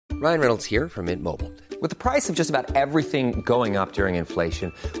Ryan Reynolds here from Mint Mobile. With the price of just about everything going up during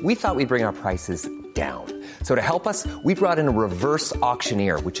inflation, we thought we'd bring our prices down. So to help us, we brought in a reverse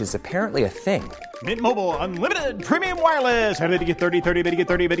auctioneer, which is apparently a thing. Mint Mobile Unlimited Premium Wireless. How to get 30, 30, bit to get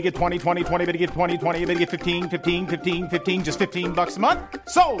 30, bit to get 20, 20, 20, bit to get 20, 20, bit to get 15, 15, 15, 15, just $15 a month?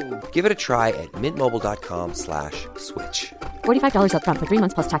 Sold! Give it a try at mintmobile.com/switch. $45 up front for 3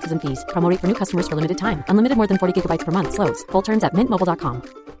 months plus taxes and fees. Promo rate for new customers for limited time. Unlimited more than 40 gigabytes per month. Slows full terms at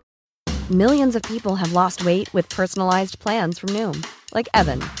mintmobile.com. Millions of people have lost weight with personalized plans from Noom. Like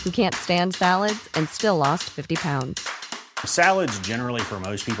Evan, who can't stand salads and still lost 50 pounds. Salads generally for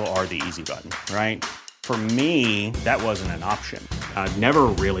most people are the easy button, right? For me, that wasn't an option. I never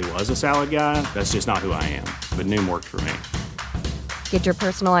really was a salad guy. That's just not who I am. But Noom worked for me. Get your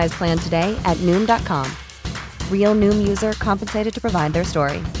personalized plan today at Noom.com. Real Noom user compensated to provide their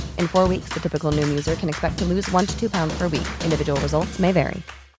story. In 4 weeks, the typical Noom user can expect to lose 1 to 2 pounds per week. Individual results may vary.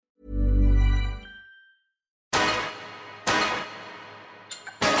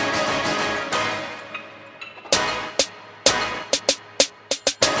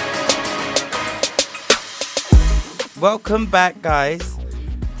 Welcome back, guys,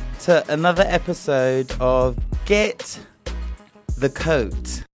 to another episode of Get the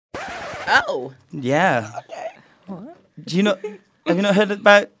Coat. Oh. Yeah. Okay. What? Do you know? Have you not heard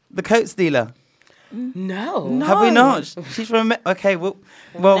about the coat stealer? No. Have we not? She's from. Okay. We'll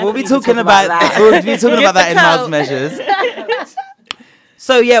be talking about that. We'll be talking about that in House Measures.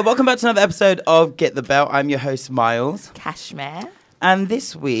 So yeah, welcome back to another episode of Get the Belt. I'm your host, Miles Cashmere. And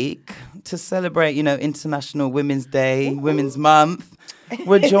this week, to celebrate, International Women's Day, Women's Month,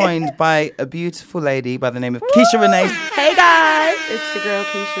 we're joined by a beautiful lady by the name of Keisha Renee. Hey guys, it's your girl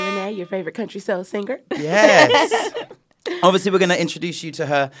Keisha Renee, your favorite country soul singer. Yes. Obviously, we're going to introduce you to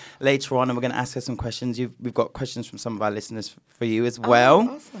her later on, and we're going to ask her some questions. We've got questions from some of our listeners for you as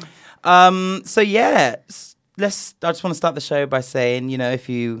well. Awesome. So yeah, I just want to start the show by saying, if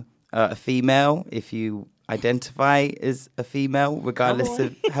you are a female, if you identify as a female, regardless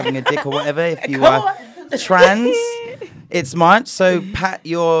of having a dick or whatever. If you are trans, it's March, so pat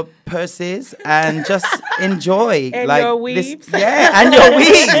your purses and just enjoy. And your weaves. And your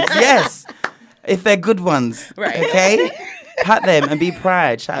weaves, yes. If they're good ones, right. Okay? Pat them and be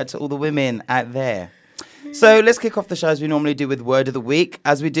proud. Shout out to all the women out there. So let's kick off the show as we normally do with Word of the Week.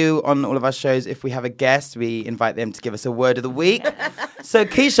 As we do on all of our shows, if we have a guest, we invite them to give us a Word of the Week. So,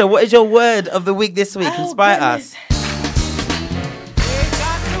 Keisha, what is your Word of the Week this week? Inspire us.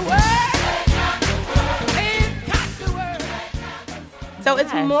 So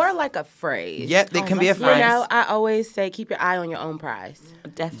it's more like a phrase. Yep, it can be a phrase. I always say keep your eye on your own prize.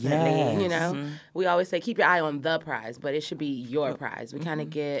 Definitely. Yes. We always say keep your eye on the prize, but it should be your prize. We kind of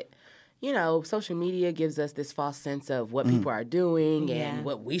get... social media gives us this false sense of what people are doing and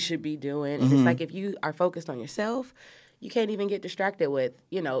what we should be doing. And it's like if you are focused on yourself, you can't even get distracted with,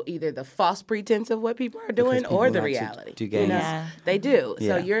 either the false pretense of what people are doing or the reality. They do. Yeah.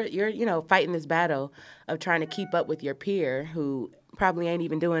 So you're fighting this battle of trying to keep up with your peer who probably ain't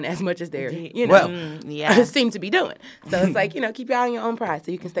even doing as much as they're, seem to be doing. So it's like, keep your eye on your own prize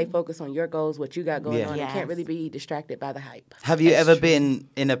so you can stay focused on your goals, what you got going on. You can't really be distracted by the hype. Have you ever been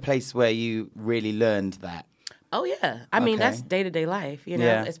in a place where you really learned that? Oh, yeah. I mean, that's day-to-day life,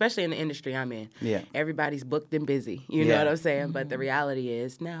 especially in the industry I'm in. Yeah. Everybody's booked and busy, you know what I'm saying? But the reality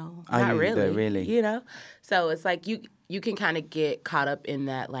is, no, not really. So it's like you can kind of get caught up in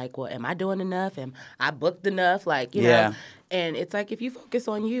that, like, well, am I doing enough? Am I booked enough? Like, you know? And it's like if you focus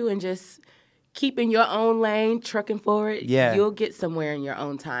on you and just keep in your own lane, trucking forward, you'll get somewhere in your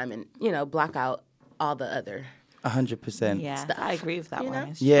own time and, block out all the other 100%. Yeah, I agree with that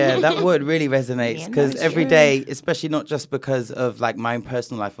one. Yeah, that word really resonates because every day, especially not just because of like my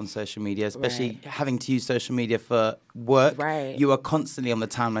personal life on social media, especially having to use social media for work, you are constantly on the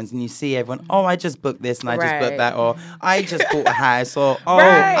timelines and you see everyone, oh, I just booked this and I just booked that, or I just bought a house, or oh,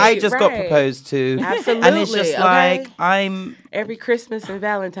 I just got proposed to. Absolutely. And it's just like, I'm... Every Christmas and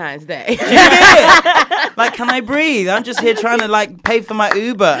Valentine's Day. Like, can I breathe? I'm just here trying to like pay for my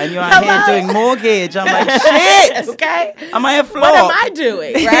Uber and you're out here doing mortgage. I'm like, shit! Okay. Am I a flop? What am I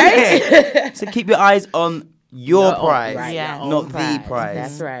doing, right? So keep your eyes on your prize, not prize. The prize.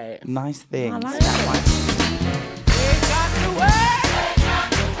 That's right. Nice things. I like that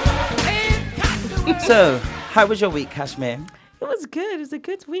one. So, how was your week, Kashmir? It was good. It was a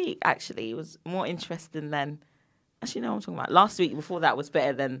good week, actually. It was more interesting than... Actually, no, I'm talking about last week. Before that was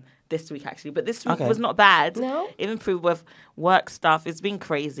better than this week, actually. But this week was not bad. No? It improved with work stuff. It's been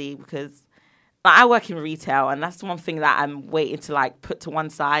crazy because I work in retail, and that's one thing that I'm waiting to, like, put to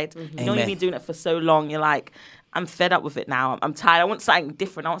one side. You know, you've been doing it for so long. You're like, I'm fed up with it now. I'm tired. I want something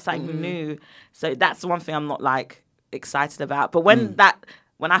different. I want something new. So that's the one thing I'm not like excited about. But when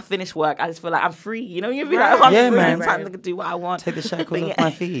I finish work, I just feel like I'm free. You know, you feel like I'm free. man. Time to do what I want. Take the shackles off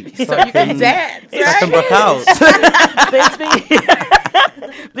my feet. So you can dance. So I can rock out.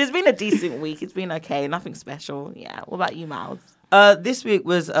 But it's been a decent week. It's been okay. Nothing special. Yeah. What about you, Miles? This week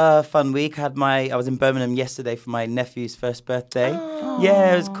was a fun week. I was in Birmingham yesterday for my nephew's first birthday.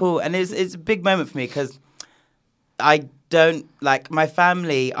 Yeah, it was cool. And it's a big moment for me because I don't, like, my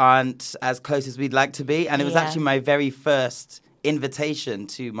family aren't as close as we'd like to be. And it was actually my very first invitation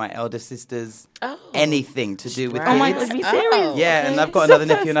to my elder sister's anything to do with kids. Oh my God, be serious. Yeah, and I've got another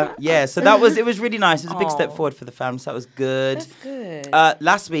nephew. So it was really nice. It was a big step forward for the family. So that was good. That's good.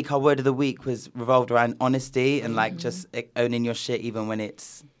 Last week, our word of the week was revolved around honesty and like just owning your shit even when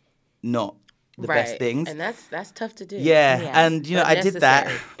it's not the best things. And that's tough to do. Yeah. And you know, But I did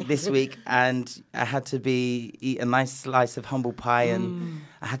that this week, and I had to eat a nice slice of humble pie, and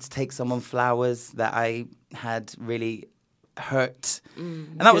I had to take someone flowers that I had really hurt,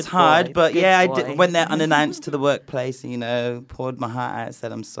 and that was hard. But yeah, I went there unannounced to the workplace, and, you know, poured my heart out,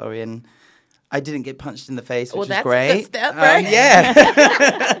 said I'm sorry, and I didn't get punched in the face, which was great. A good step, right?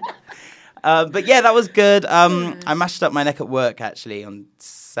 Yeah. But yeah, that was good. I mashed up my neck at work actually on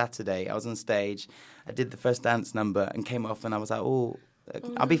Saturday. I was on stage. I did the first dance number and came off, and I was like,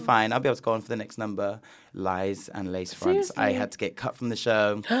 I'll be fine. I'll be able to go on for the next number. Lies and lace fronts. Seriously? I had to get cut from the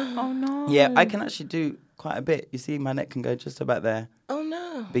show. Oh no. Yeah, I can actually do quite a bit. You see, my neck can go just about there. Oh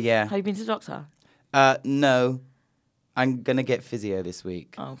no. But yeah. Have you been to the doctor? No. I'm going to get physio this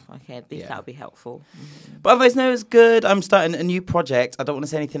week. Oh, okay. At least that would be helpful. But otherwise, no, it's good. I'm starting a new project. I don't want to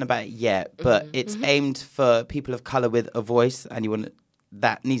say anything about it yet, but it's aimed for people of colour with a voice, and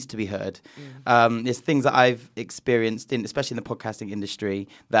that needs to be heard. There's things that I've experienced, especially in the podcasting industry,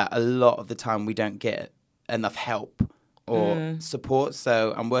 that a lot of the time we don't get enough help or support.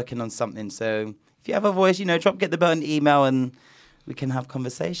 So I'm working on something. So if you have a voice, get the button, email, and we can have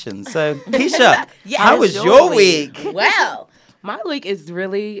conversations. So, Keisha, how was your week? Well, my week is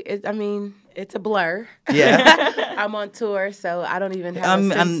really, it's a blur. Yeah. I'm on tour, so I don't even have a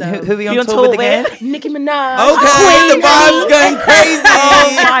sense and of... who are you on tour with again? Nicki Minaj. Okay, the vibe's going crazy.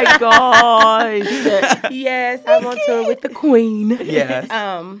 Oh my gosh. Yes, I'm on tour with the Queen. Yes.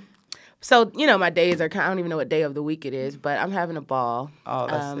 So, my days are I don't even know what day of the week it is, but I'm having a ball. Oh,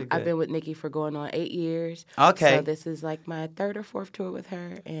 that's so good. I've been with Nikki for going on 8 years. Okay. So this is like my third or fourth tour with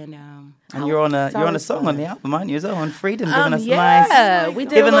her, and you're on a song on the album, aren't you? As well, on Freedom, giving us we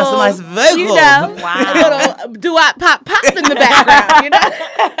did giving us a nice vocal. A little doo-wop pop in the background,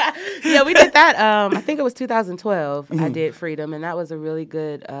 Yeah, we did that. I think it was 2012. I did Freedom, and that was a really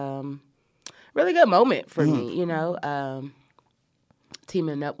good moment for me.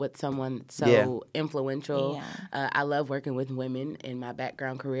 Teaming up with someone so influential. Yeah. I love working with women. In my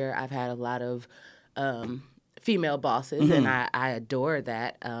background career, I've had a lot of female bosses, and I adore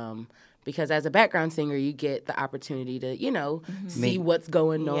that. Because as a background singer, you get the opportunity to, see what's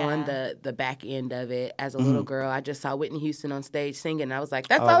going on, the back end of it. As a little girl, I just saw Whitney Houston on stage singing, and I was like,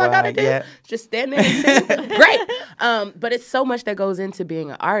 that's all I got to do. Yeah. Just stand there and sing. Great. But it's so much that goes into being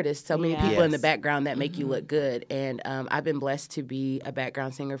an artist. So many people in the background that make you look good. And I've been blessed to be a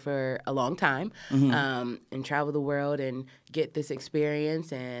background singer for a long time and travel the world and get this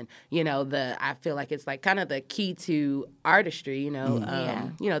experience. And, I feel like it's like kind of the key to artistry,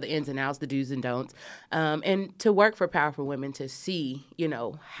 the ins and outs, the do's and don'ts, and to work for powerful women to see,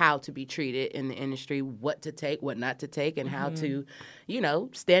 how to be treated in the industry, what to take, what not to take, and how to,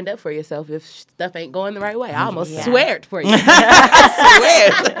 stand up for yourself if stuff ain't going the right way. I almost swear it for you. I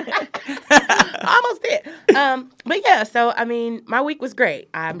almost did. But yeah, so my week was great.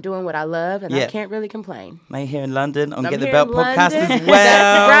 I'm doing what I love, and I can't really complain. Now you're here in London on Get the Belt podcast as well.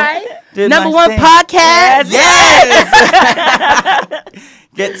 That's right. Number one podcast. Yes.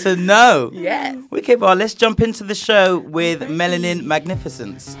 Get to know. Yes. Okay, well, let's jump into the show with Melanin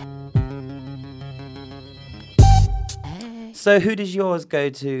Magnificence. So who does yours go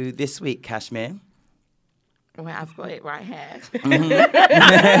to this week, Kashmir? Well, I've got it right here.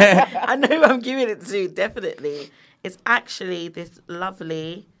 I know who I'm giving it to, definitely. It's actually this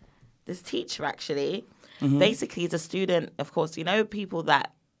teacher, actually. Basically, he's a student, of course, people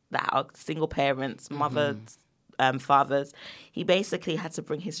that are single parents, mothers, fathers. He basically had to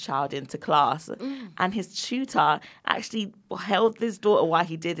bring his child into class, and his tutor actually held his daughter while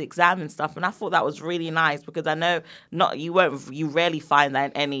he did exam and stuff. And I thought that was really nice, because I know you rarely find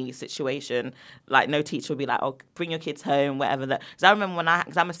that in any situation. Like, no teacher would be like, "Oh, bring your kids home," whatever. Because I remember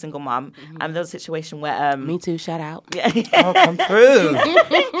because I'm a single mum, and there was a situation where Me too. Shout out. Oh, come through.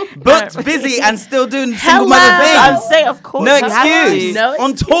 Booked, busy, and still doing single mother things. I'm saying, of course, No you have to. excuse. No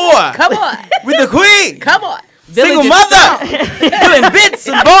On tour. Come on. With the Queen. Come on. Single Village mother. Doing bits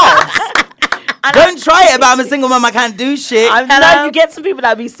and bobs. Don't try it about I'm a single mum, I can't do shit. I know you get some people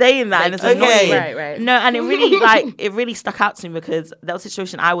that be saying that, and it's okay. annoying. Right. No, and it really stuck out to me, because there was a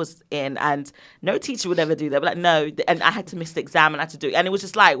situation I was in, and no teacher would ever do that. But like, no, and I had to miss the exam, and I had to do it, and it was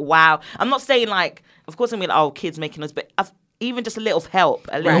just like, wow. I'm not saying like, of course, I mean, oh, kids making us, but even just a little help,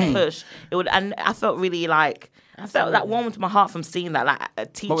 a little push, it would. And I felt really like. I felt that warmed my heart from seeing that. Like, a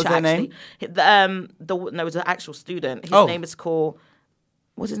teacher, what was their actually. name? It was an actual student. His Oh. name is called.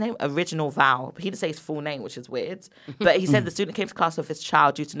 What's his name? Original Val. But he didn't say his full name, which is weird. But he said the student came to class with his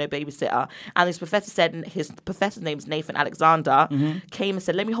child due to no babysitter. And his professor said, his professor's name is Nathan Alexander, came and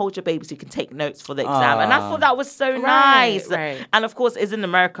said, "Let me hold your baby so you can take notes for the exam." And I thought that was so nice. Right. And of course, it's in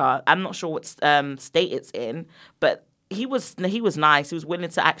America. I'm not sure what state it's in, but he was nice. He was willing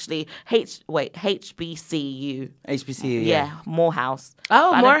to actually HBCU. HBCU, Yeah, Morehouse.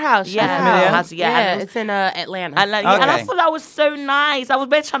 Oh, Morehouse. Yeah, shout out. Morehouse. Yeah, Yeah, and it's in Atlanta. and like, and I Okay. thought that was so nice. I was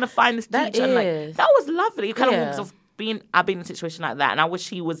really trying to find this That teacher. And like, is. that was lovely. It kind Yeah. of I've been in a situation like that, and I wish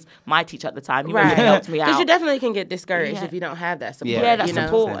he was my teacher at the time. He really helped me out. Because you definitely can get discouraged Yeah. if you don't have that support. Yeah, that you know?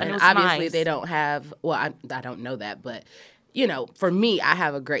 support, and And it was obviously nice. they don't have. Well, I don't know that, but. You know, for me, I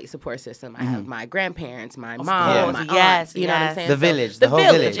have a great support system. I have my grandparents, my mom, course. my aunt, Yes, you know what I'm yes. saying? The So village, the the whole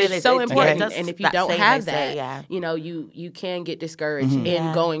village village. is so It important. does And if you that don't saying have they that, say, yeah. you know, you can get discouraged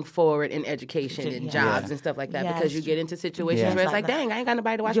in going forward in education and jobs and stuff like that Yes. because you get into situations Yeah. where it's like, Like that. dang, I ain't got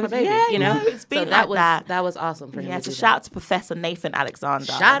nobody to watch my baby. Yeah, you know, no, it's been so that like was that. was awesome for him. Yeah, to so do shout out that. to Professor Nathan Alexander.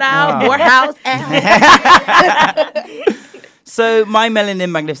 Shout out Morehouse. So my Melanin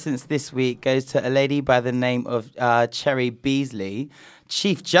Magnificence this week goes to a lady by the name of Cherry Beasley,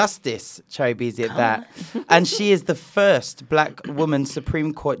 Chief Justice Cherry Beasley at that. And she is the first black woman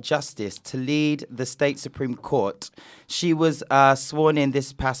Supreme Court Justice to lead the state Supreme Court. She was sworn in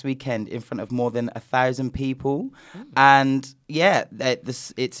this past weekend in front of more than 1,000 people. And yeah,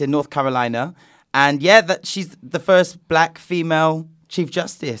 it's in North Carolina. And yeah, that she's the first black female Chief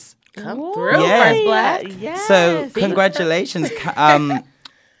Justice. Come through, Yeah. first black. Yes. So congratulations.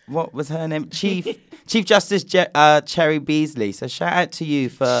 What was her name? Chief Justice Cherry Beasley. So shout out to you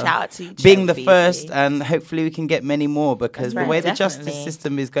for Shout out to you, being the Cherry first, Beasley. and hopefully we can get many more, because the right, way the definitely. justice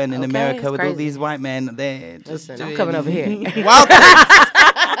system is going in Okay, America it's with all crazy. these white men, they're just Listen, I'm doing coming over here. wild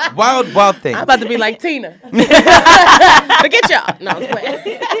things. wild things. I'm about to be like Tina. Forget y'all. No, I'm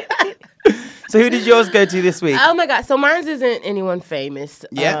playing. So who did yours go to this week? Oh my God! So mine's isn't anyone famous.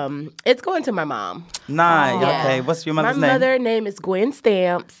 Yeah. It's going to my mom. Nice. Yeah. Okay. What's your mother's My name? mother name is Gwen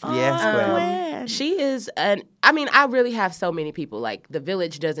Stamps. Yes, Gwen. She is I really have so many people. Like, the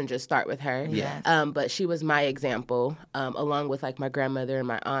village doesn't just start with her. Yes. But she was my example, along with like my grandmother and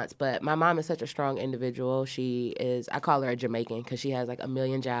my aunts. But my mom is such a strong individual. I call her a Jamaican because she has like a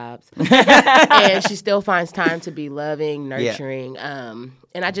million jobs. And she still finds time to be loving, nurturing. And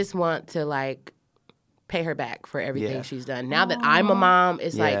I just want to like pay her back for everything Yeah. she's done. Now that I'm a mom,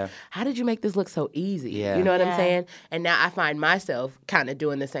 it's Yeah. like, how did you make this look so easy? Yeah. You know what I'm Yeah. saying? And now I find myself kind of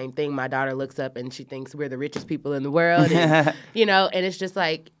doing the same thing. My daughter looks up and she thinks we're the richest people in the world. And, you know, and it's just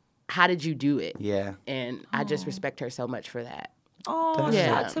like, how did you do it? Yeah. And I just respect her so much for that. Oh, Yeah.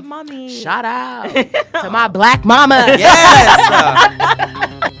 shout out to mommy. Shout out to my black mama.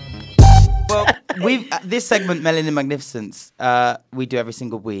 Yes. Well, this segment, Melanin Magnificence, we do every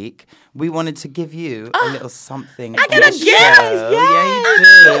single week. We wanted to give you a little something. I get a gift! Yes!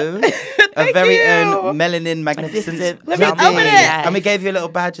 Yeah, you do. A very own Melanin Magnificence. Let me open it. And we gave you a little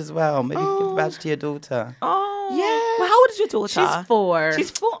badge as well. Maybe give a badge to your daughter. Oh, Yes. Well, how old is your daughter? She's 4.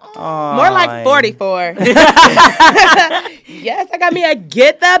 She's 4. Oh, More like 44. Yes, I got me a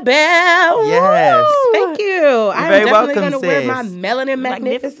Get the Bell. Yes. Woo! Thank you. I'm very definitely welcome, going to wear my sis. Melanin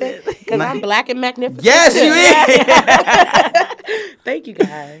Magnificent because I'm black and magnificent. Yes, you is. Thank you,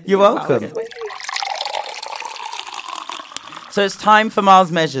 guys. You're welcome. So it's time for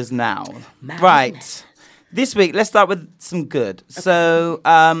Miles Measures now. Right. This week, let's start with some good. So,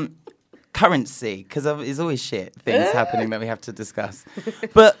 currency, because there's always things happening that we have to discuss.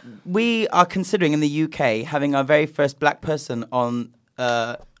 But we are considering in the UK having our very first black person on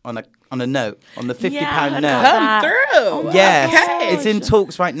on a note, on the £50 Yeah, note. Come through. Yes, Okay. it's in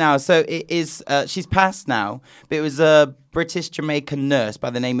talks right now. So it is. She's passed now, but it was a British Jamaican nurse by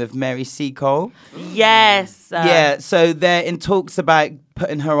the name of Mary Seacole. Yes. Yeah, so they're in talks about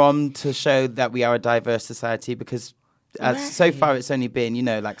putting her on to show that we are a diverse society because. So far, it's only been,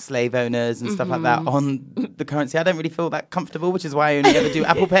 like slave owners and stuff like that on the currency. I don't really feel that comfortable, which is why I only ever do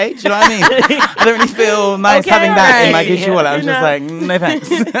Apple Pay. Do you know what I mean? I don't really feel nice having that in my Gucci wallet. I'm just like, no thanks.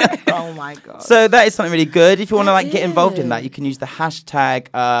 Oh my God. So that is something really good. If you want to get involved in that, you can use the hashtag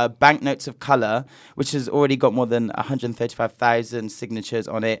banknotes of color, which has already got more than 135,000 signatures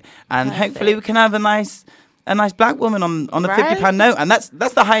on it, and hopefully we can have a nice black woman on the £50 note, and that's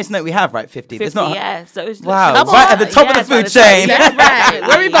the highest note we have, right? 50. 50, It's not. yeah. So it's Wow, Come right on. at the top of the food chain. That's right.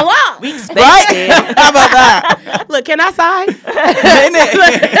 Where we belong. We expect Right? it. How about that? Look, can I sign?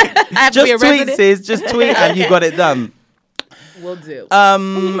 Innit? I have to be a Just tweet, resident. sis. Just tweet, and you got it done. We'll do.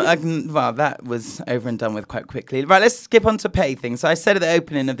 Well, that was over and done with quite quickly. Right, let's skip on to pay things. So I said at the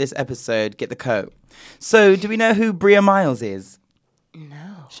opening of this episode, get the coat. So do we know who Bria Miles is?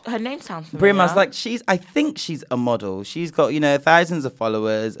 Her name sounds familiar. Bria Miles, I think she's a model. She's got, thousands of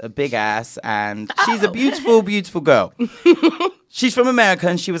followers, a big ass, and she's a beautiful, beautiful girl. She's from America,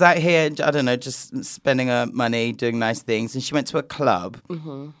 and she was out here, I don't know, just spending her money, doing nice things, and she went to a club,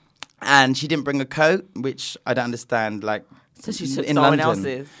 and she didn't bring a coat, which I don't understand, So she took in someone London.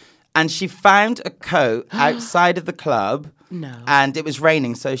 else's. And she found a coat outside of the club. No. And it was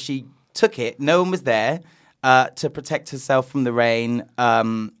raining, so she took it. No one was there to protect herself from the rain.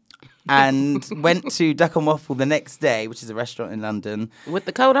 And went to Duck and Waffle the next day, which is a restaurant in London. With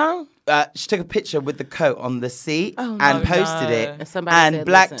the coat on? She took a picture with the coat on the seat Oh, and no. posted No. it. And somebody said,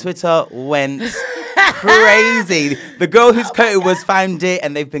 Black "Listen." Twitter went crazy. The girl whose coat it was found it,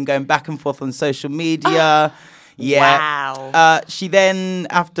 and they've been going back and forth on social media. Yeah. Wow. She then,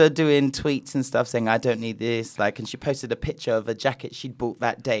 after doing tweets and stuff saying, I don't need this, and she posted a picture of a jacket she'd bought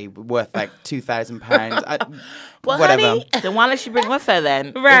that day worth £2,000. Whatever. Honey, then why don't she bring with her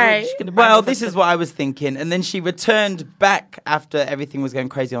then? Right. She could've Well, brought this is what I was thinking. And then she returned back after everything was going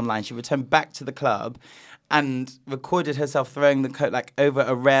crazy online. She returned back to the club and recorded herself throwing the coat over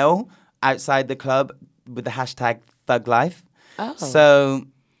a rail outside the club with the hashtag Thug Life. Oh. So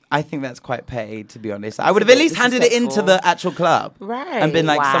I think that's quite petty, to be honest. I would have at least handed it into the actual club. Right. And been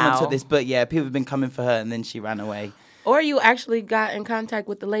like, someone Wow. took this. But yeah, people have been coming for her, and then she ran away. Or you actually got in contact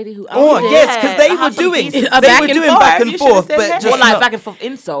with the lady who Oh, owned it. yes, because they I were have some doing pieces. back and You forth, should've said but that. just Or like not- back and forth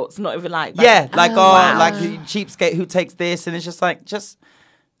insults, not even like Yeah, wow. you cheapskate who takes this, and it's just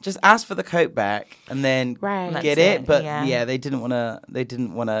just ask for the coat back and then Right. get That's it. it, But yeah. yeah, she didn't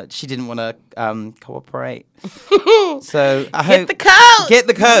want to cooperate. So I hope the coat. Get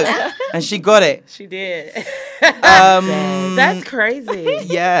the coat, and she got it. She did. Um, That's crazy.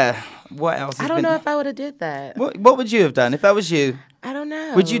 yeah. What else? I has don't been- know if I would have did that. What would you have done if that was you? I don't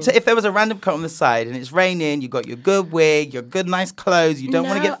know. Would you if there was a random coat on the side and it's raining, you got your good wig, your good nice clothes, you don't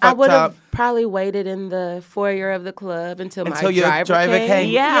want to get I fucked would up. have probably waited in the foyer of the club until Until my your driver driver came. came.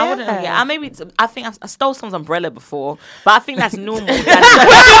 Yeah, I wouldn't. Yeah, I think I stole someone's umbrella before, but I think that's normal.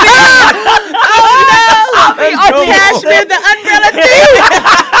 Cashmere, the umbrella thing.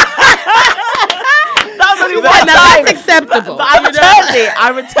 That was only one Now time. that's acceptable. But I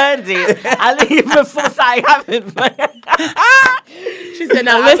returned it. I leave before something happened. She said,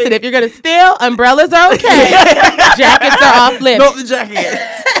 "Now listen, if you're gonna steal, umbrellas are okay. Jackets are off limits." Not the jacket.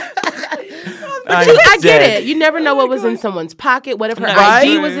 I get it. You never know what was in someone's pocket. What if her Right.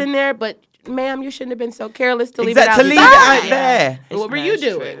 ID was in there? But ma'am, you shouldn't have been so careless to leave it Exactly. To outside. leave it out there. What were No, you it's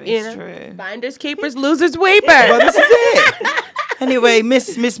doing? true, You it's know? true. Finders, keepers, losers, weepers. Well, this is it. Anyway,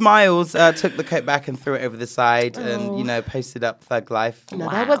 Miss Miles took the coat back and threw it over the side, and posted up Thug Life. No,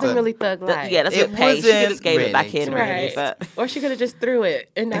 that wasn't really thug life. Yeah, that's It what paid. She could have wasn't gave it back really, in, to be really. right. But Or she could have just threw it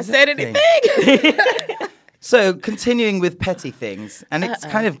and not said Exactly. anything. So, continuing with petty things, and it's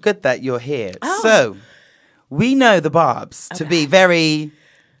kind of good that you're here. So, we know the Barbs to be very.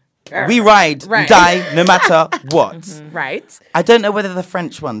 We ride, Right. we die, no matter what. Right. I don't know whether the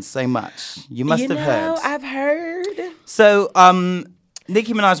French ones so much. You must have heard. I've heard. So,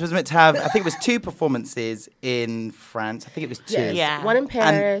 Nicki Minaj was meant to have, I think it was 2 performances in France. I think it was 2. Yes. Yeah. One in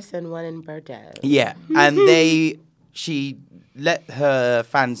Paris and one in Bordeaux. Yeah, and she let her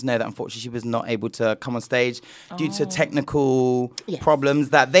fans know that unfortunately she was not able to come on stage due to technical problems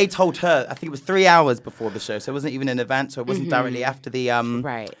that they told her. I think it was 3 hours before the show, so it wasn't even in advance, so it wasn't directly after the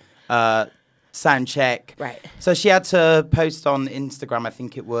Right. sound check. Right. So she had to post on Instagram, I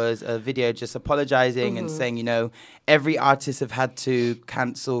think it was, a video just apologizing and saying, you know, every artist have had to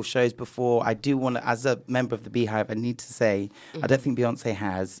cancel shows before. I do want to, as a member of the Beehive, I need to say, I don't think Beyonce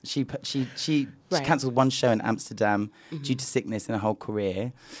has. She cancelled one show in Amsterdam due to sickness in her whole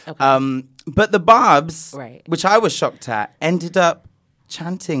career. Okay. But the Barbs, Right. which I was shocked at, ended up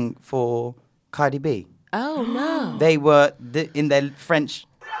chanting for Cardi B. Oh, no. They were in their French.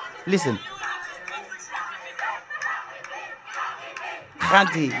 Listen.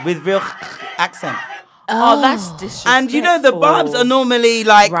 Cardi with real accent. Oh, that's disrespectful. And you know the Barbs are normally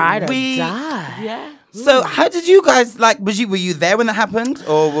like Ride or we. die. Yeah. So how did you guys like? Were you there when that happened,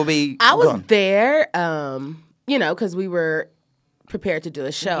 or were we? I was gone? there, you know, because we were prepared to do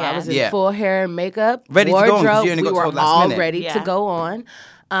a show. I was in full hair and makeup, Ready to go on, 'cause wardrobe. you only We got were told last all minute. ready to Yeah. go on.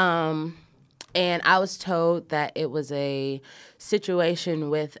 And I was told that it was a situation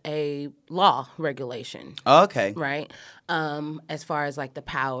with a law regulation, Oh, okay. right? As far as like the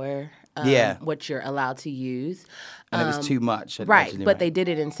power, Yeah. what you're allowed to use. And it was too much. Right, allegedly, but they did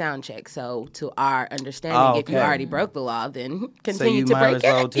it in sound check. So, to our understanding, Oh, if you okay. already broke the law, then So continue you to might break as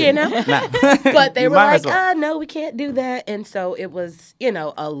well it. do You know, Nah. but they You were might like, as well. no, we can't do that. And so it was, you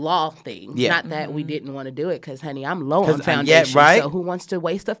know, a law thing. Yeah. Not that we didn't want to do it, because, honey, I'm low 'Cause, on yeah, foundation. right? So who wants to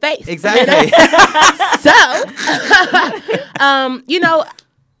waste a face? Exactly. So, you know,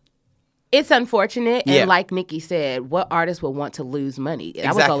 it's unfortunate. And Yeah. like Nikki said, what artist would want to lose money? That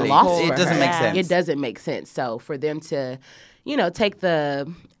was Exactly. a loss It for doesn't her. make sense. It doesn't make sense. So for them to, you know, take the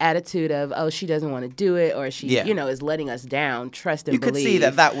attitude of, oh, she doesn't want to do it, or she, Yeah. you know, is letting us down, trust and You could believe. see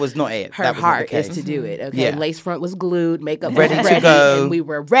that was not it. her That was not the heart is case. to do it. Okay, Yeah. lace front was glued, makeup Ready was to ready, go. and we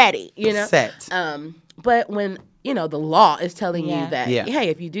were ready. You know, Set. But when, you know, the law is telling Yeah. you that, Yeah. hey,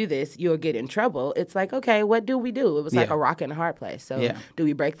 if you do this, you'll get in trouble. It's like, okay, what do we do? It was like Yeah. a rock and a hard place. So Yeah. do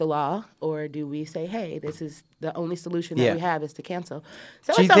we break the law, or do we say, hey, this is the only solution that Yeah. we have is to cancel?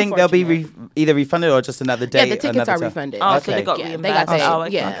 So Do you it's think they'll be unfortunate. either refunded or just another day? Yeah, the tickets another are time? refunded. Oh, so they got yeah, reimbursed. they got paid. Oh,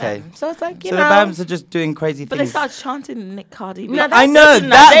 okay. Yeah. Okay. So it's like, you So know. the Barbs are just doing crazy But they things. started chanting Nick Cardi B. No, I know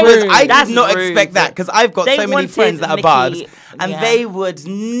That's that was. rude. I That's did not rude. expect that because I've got They so many wanted friends that are Nicki- Barbs, and yeah. they would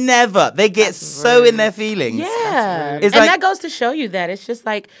never. They get so in their feelings. Yeah, It's and like- that goes to show you that it's just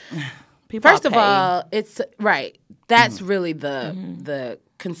like, People first are of paying. all, it's right. That's Mm-hmm. really the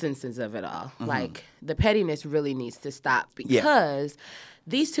consensus of it all. Like the pettiness really needs to stop, Yeah. because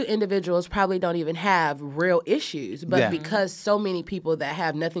these two individuals probably don't even have real issues, but Yeah. because so many people that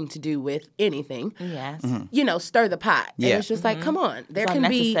have nothing to do with anything, Yes. you know, stir the pot. Yeah. And it's just like, come on, there It's can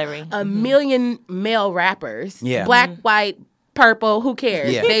be unnecessary. a million male rappers, Yeah. black, white, purple, who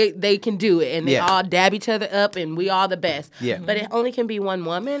cares? Yeah. They can do it, and they Yeah. all dab each other up, and we all the best. Yeah. But it only can be one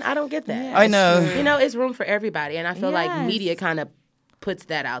woman. I don't get that. I know. You know, it's room for everybody, and I feel like Yes. media kind of puts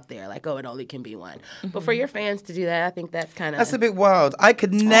that out there, like, oh, it only can be one. But Mm-hmm. for your fans to do that, I think that's kind of That's a bit wild. I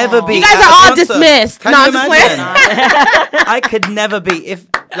could never be. You guys at are a all concert. dismissed. Can No, you I'm just imagine? I could never be if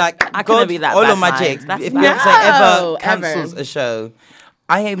like I couldn't God, be that all bad of my vibes. chicks. That's If bad. Beyonce No, ever cancels ever. a show,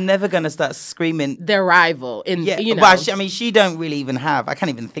 I am never gonna start screaming. their rival. In Yeah, you know, well, I mean, she don't really even have. I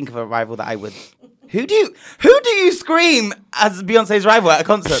can't even think of a rival that I would. Who do you scream as Beyonce's rival at a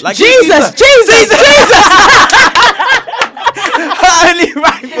concert? Like Jesus, Jesus. Only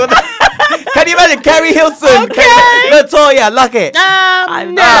rival. Can you imagine Carrie Hilson? Okay. Latoya, look it. I'm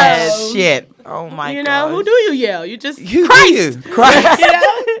no. dead. Shit. Oh my You god. know, who do you yell? You just Who Christ. do you? Christ. You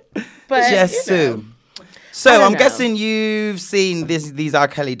know? But Yes, you know. Sue. So don't I'm know. guessing you've seen these R.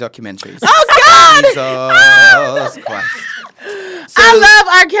 Kelly documentaries. Oh God! Jesus Christ. I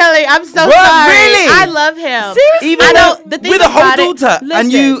love R. Kelly. I'm so What? sorry. Really? I love him. Seriously? Even I though- don't. The thing with a whole about it- daughter,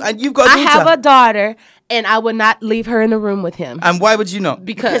 and you've got a I have daughter. a daughter, and I would not leave her in the room with him And why would you not?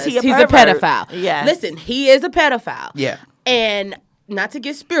 because he a he's a pervert. pedophile. Yes. Listen, he is a pedophile. Yeah. And not to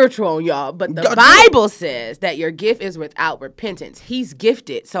get spiritual on y'all, but the God, Bible says that your gift is without repentance. He's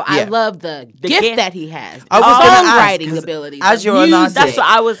gifted, so I Yeah. love the gift gift. that he has. I The was gonna ask, songwriting 'cause abilities. as the you're an artist, music. That's what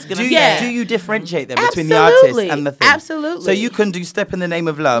I was gonna Do say. Yeah. do you differentiate them between the artist Absolutely. and the thing? Absolutely. So you can do Step in the Name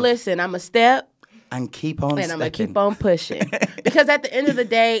of Love Listen, I'm a step, and keep on and stepping. I'm gonna keep on pushing because at the end of the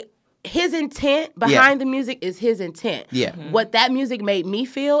day, his intent behind the music is his intent. Yeah. What that music made me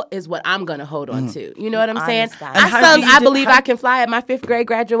feel is what I'm gonna hold on to. You know what I'm I saying? understand. And I how sung do you "I do- Believe how- I Can Fly" at my 5th grade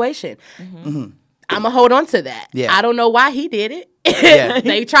graduation. I'm gonna hold on to that. Yeah. I don't know why he did it. Yeah.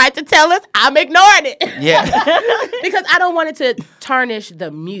 They tried to tell us. I'm ignoring it. Yeah. Because I don't want it to tarnish the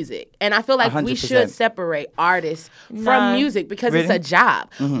music. And I feel like we 100%. should separate artists No. from music because it's Really? a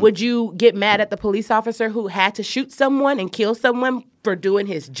job. Would you get mad at the police officer who had to shoot someone and kill someone for doing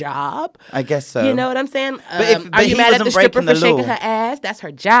his job. I guess so. You know what I'm saying? But are you he mad at wasn't the stripper breaking for the shaking law. her ass? That's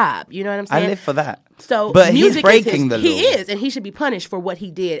her job. You know what I'm saying? I live for that. So, but music he's breaking the law. He is, and he should be punished for what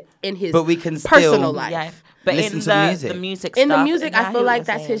he did in his But we can personal still life. Yeah. But Listen in to the music. the music In the stuff, music, and I feel hear like what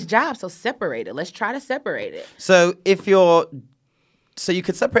that's you're his job. So separate it. Let's try to separate it. So so you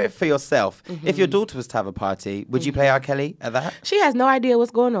could separate it for yourself. If your daughter was to have a party, would you play R. Kelly at that? She has no idea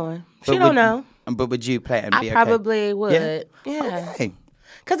what's going on. She But don't know. But would you play it and I be okay? probably would. Yeah. Okay.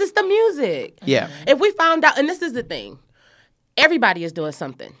 Because it's the music. Yeah. If we found out, and this is the thing, everybody is doing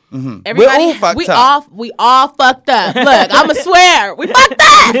something. We're Everybody, all fucked up. We all fucked up. Look, I'ma swear, we fucked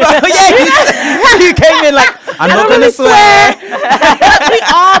up. You came in like, I'm not going to swear. We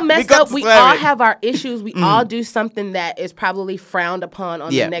all mess got up. to We swear all it. have our issues. We all do something that is probably frowned upon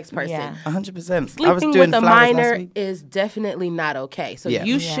on Yeah. the next person. Yeah. 100%. I was Sleeping doing with a flowers last minor week. is definitely not okay. So Yeah.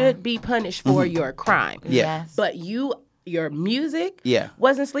 you Yeah. should be punished for your crime. Yeah. Yes. But your music Yeah.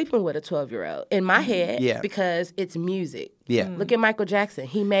 wasn't sleeping with a 12-year-old in my head Yeah. because it's music. Yeah. Look at Michael Jackson.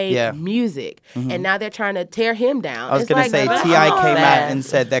 He made Yeah. music. And now they're trying to tear him down. I was It's going to like, say, come T.I. on. came out and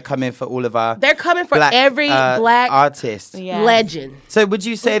said they're coming for all of our They're coming for black, every black artist. Yeah. legend. So would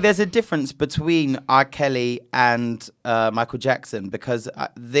you say there's a difference between R. Kelly and Michael Jackson? Because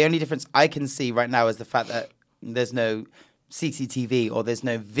the only difference I can see right now is the fact that there's no CCTV or there's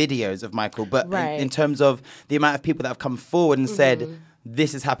no videos of Michael. But Right. in terms of the amount of people that have come forward and said,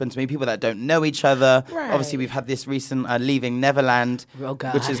 this has happened to me, people that don't know each other. Right. Obviously, we've had this recent Leaving Neverland, Oh,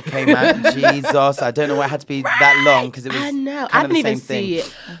 God. which has came out. Jesus, I don't know why it had to be that long because it was I know. kind I of the didn't even same thing. see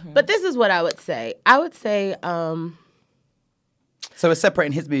it. But this is what I would say. I would say, So we're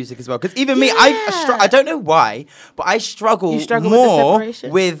separating his music as well. Because even me, I don't know why, but I struggle, You struggle with the more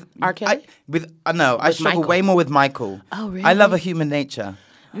separation? with R. Kelly? I struggle Michael? way more with Michael. Oh, really? I love A Human Nature.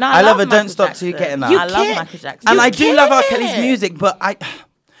 No, I love love a Don't Michael Stop Till You Get Jackson. Enough. I love Michael Jackson. And I do love R. Kelly's can't. music, but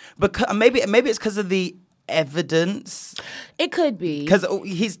because maybe it's because of the evidence. it could be. Because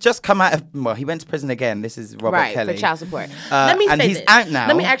he's just come out of, he went to prison again. This is Robert Right, Kelly. for child support. Let me and say he's this. out now.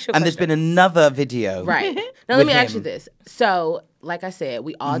 Let me ask you a and there's question. been another video. Right. Now, let with me ask you him. this. So, like I said,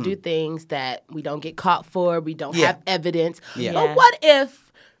 we all do things that we don't get caught for. We don't Yeah. have evidence. Yeah. But what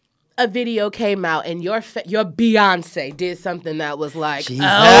if a video came out and your Beyonce did something that was like, Jesus.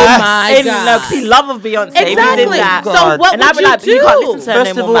 oh my And God. look, he love of Beyonce. He Exactly. did that. So God. what and would I'd be you like, do? you can't listen to her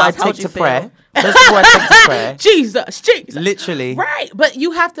First no of more, all, I Miles. How'd take you to feel? prayer. First of all, I take to prayer. Jesus. Literally. Right. But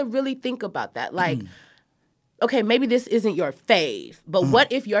you have to really think about that. Like, okay, maybe this isn't your fave, but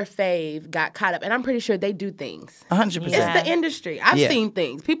what if your fave got caught up? And I'm pretty sure they do things. 100%. It's the industry. I've Yeah. seen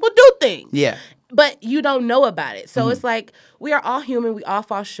things. People do things. Yeah. But you don't know about it. So it's like we are all human. We all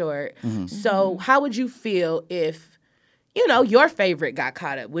fall short. So how would you feel if, your favorite got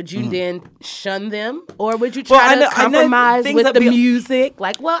caught up? Would you then shun them? Or would you try to compromise things with that the be- music?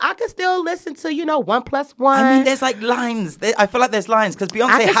 Like, well, I can still listen to, 1+1. I mean, there's like lines. I feel like there's lines because Beyonce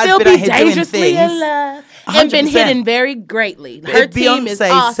I can has still been be out here doing dangerously things. in love and been 100%. hidden very greatly. But Her if team is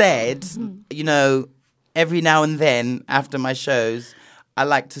Beyonce awesome. said, every now and then after my shows, I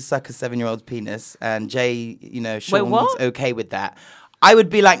like to suck a 7-year-old's penis, and Jay, Sean's what? okay with that, I would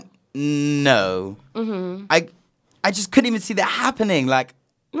be like, no. I just couldn't even see that happening. Like,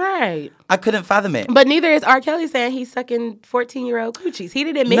 Right. I couldn't fathom it. But neither is R. Kelly saying he's sucking 14-year-old coochies. He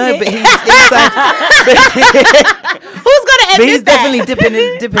didn't admit No, it. but he's inside. Who's going to admit But he's that? definitely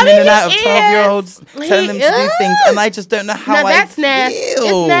dipping I mean, in and out of he 12-year-olds, is. telling them to do things, and I just don't know how Now, I that's feel. nasty.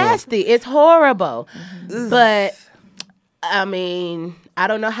 It's nasty. It's horrible. But, I mean, I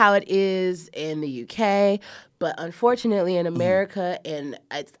don't know how it is in the UK, but unfortunately in America, and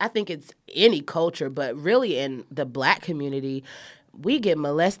I think it's any culture, but really in the black community, we get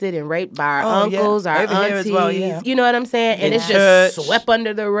molested and raped by our Oh, yeah. uncles, our Over here aunties. as well, yeah. You know what I'm saying? And In it's just church. swept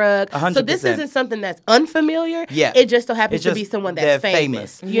under the rug. So this 100%. isn't something that's unfamiliar. Yeah. It just so happens It's to be just someone they're that's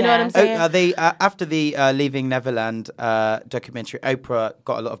famous. famous. You know what I'm Yeah. saying? Are they after the Leaving Neverland documentary? Oprah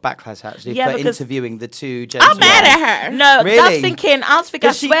got a lot of backlash actually Yeah, for because- interviewing the two. I'm mad at her. No, I Really? was thinking, I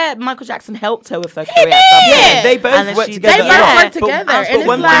Because she- swear Michael Jackson helped her with her career. did. at some point. Yeah, they both And then worked she- together They a lot. both worked But- together, but and it's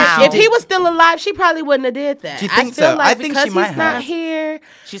one thing like she if he did- was still alive, she probably wouldn't have did that. Do you think I feel so? like I think because she might he's not have. here,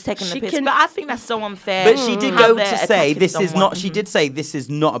 She's taking the she piss. can- But I think that's so unfair. But she did how go they're to say attacking this is someone. not. She did say this is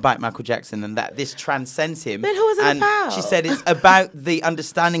not about Michael Jackson and that this transcends him. Then who is it and about? She said it's about the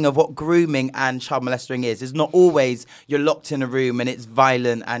understanding of what grooming and child molesting is. It's not always you're locked in a room and it's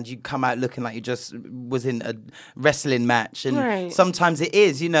violent and you come out looking like you just was in a wrestling match. And Right. sometimes it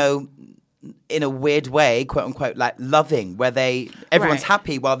is, in a weird way, quote unquote, like loving, where everyone's Right.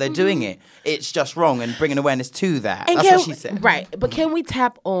 happy while they're doing it. It's just wrong and bringing awareness to that. And That's can- what she said. Right. But can we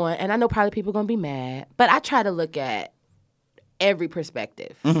tap on, and I know probably people are going to be mad, but I try to look at every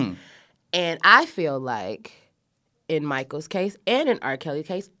perspective. And I feel like in Michael's case and in R. Kelly's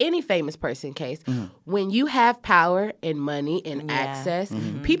case, any famous person case, when you have power and money and access,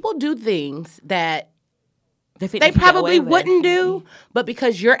 people do things that they probably wouldn't do, but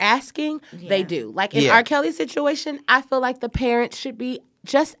because you're asking, they do. Like in R. Kelly's situation, I feel like the parents should be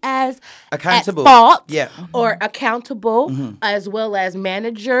just as accountable, at fault or accountable, as well as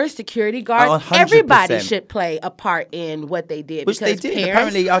managers, security guards. 100%. Everybody should play a part in what they did. Which they because did. Parents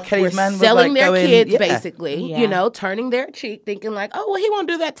Apparently, R. Kelly's man was selling like their going, kids, basically, Yeah. you know, turning their cheek, thinking like, oh, well, he won't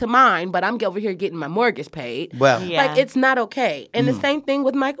do that to mine, but I'm over here getting my mortgage paid. Well, Yeah. Like, it's not okay. And the same thing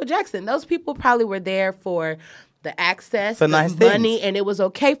with Michael Jackson. Those people probably were there for the access, For the nice money, things. and it was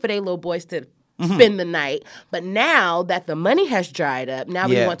okay for their little boys to spend the night. But now that the money has dried up, now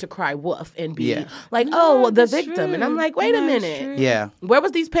we Yeah. want to cry wolf and be Yeah. like, oh, well, the victim. And I'm like, wait a minute. yeah. Where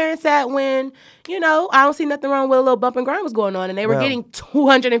was these parents at when, you know, I don't see nothing wrong with a little bump and grind was going on, and they were Well. getting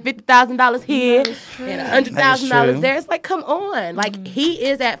 $250,000 here and $100,000 true. there. It's like, come on. Like, he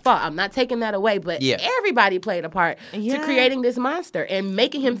is at fault. I'm not taking that away, but Yeah. everybody played a part to creating this monster and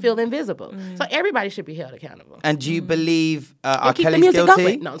making him feel invisible. So everybody should be held accountable. And do you believe R. And keep the Kelly's music guilty?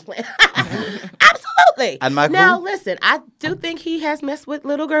 going. No, I'm just playing. Absolutely. And Michael? Now, listen, I do think he has messed with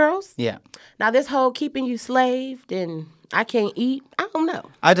little girls. Yeah. Now, this whole keeping you slaved and I can't eat, I don't know.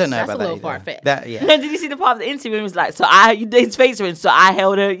 I don't know That's about a that. little either. far-fetched. That, yeah. No, did you see the part of the interview? It was like, so his face went, so I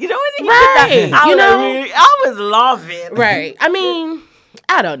held her. You know what I mean? Right. I You was know? really- I was laughing. Right. I mean,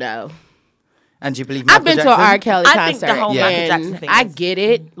 I don't know. And do you believe Michael I've been Jackson? to a R. Kelly I concert. think the whole Michael and Jackson thing I is- get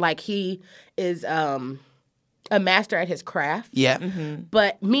it. Like, he is a master at his craft. Yeah.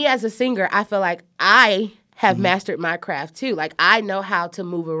 But me as a singer, I feel like I have mastered my craft too. Like, I know how to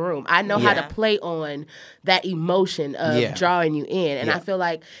move a room. I know how Yeah. to play on that emotion of Yeah. drawing you in. And I feel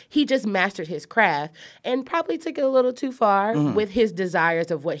like he just mastered his craft and probably took it a little too far with his desires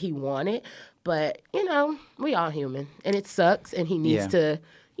of what he wanted. But, you know, we all human. And it sucks. And he needs to,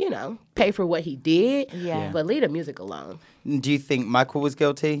 you know, pay for what he did. Yeah. But leave the music alone. Do you think Michael was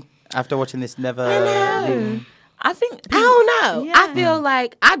guilty after watching this Never? I think I don't know. Yeah. I feel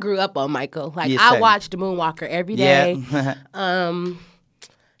like I grew up on Michael. Like, Yeah, I same. watched Moonwalker every day. Yeah.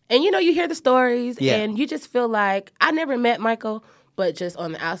 And you know, you hear the stories Yeah. and you just feel like I never met Michael, but just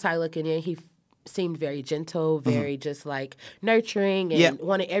on the outside looking in, he seemed very gentle, very just like nurturing and Yeah.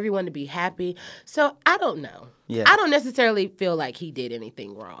 wanted everyone to be happy. So I don't know. Yeah. I don't necessarily feel like he did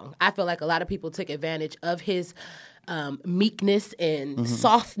anything wrong. I feel like a lot of people took advantage of his meekness and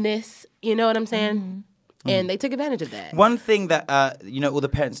softness. You know what I'm saying? And they took advantage of that. One thing that you know all the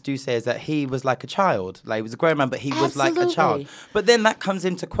parents do say is that he was like a child. Like, he was a grown man, but he was like a child. Absolutely. But then that comes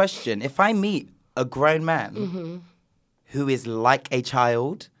into question. If I meet a grown man who is like a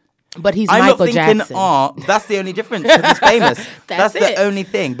child, But he's I'm Michael not thinking, Jackson. oh, that's the only difference because he's famous. That's the it. only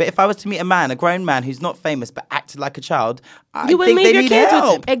thing. But if I was to meet a man, a grown man who's not famous but acted like a child, I You wouldn't think they leave your need kids with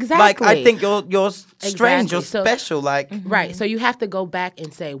help. him. Exactly. Like, I think you're strange, Exactly. you're So- special. Like, Right. So you have to go back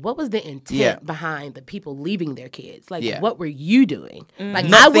and say, what was the intent Yeah. behind the people leaving their kids? Like, Yeah. what were you doing? Like,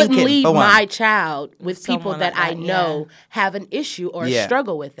 Not I wouldn't thinking, leave for one. my child with people Someone that like I that, know have an issue or Yeah.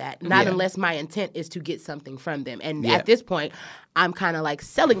 struggle with that. Not Yeah. unless my intent is to get something from them. And Yeah. at this point, I'm kind of like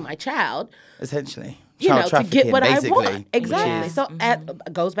selling my child, essentially, you child know, to trafficking, get what basically. I want. Exactly. Which is- So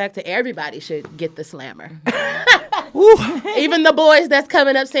goes back to everybody should get the slammer. Even the boys that's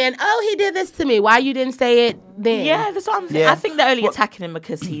coming up saying, "Oh, he did this to me. Why you didn't say it then?" Yeah, that's what I'm saying. Yeah. I think they're only attacking him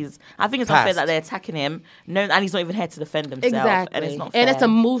because I think it's unfair Past. that they're attacking him. No, and he's not even here to defend himself. Exactly. And it's not fair. And it's a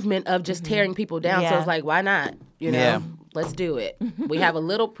movement of just tearing people down. So Yeah. it's like, why not? You know, Yeah. let's do it. We have a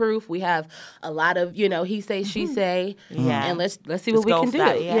little proof. We have a lot of, you know, he say, she say. Yeah. And let's see Let's what we go can for do.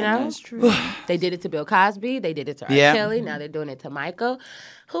 that. Yeah, you know? that's true. They did it to Bill Cosby. They did it to R. Yeah. Kelly. Now they're doing it to Michael.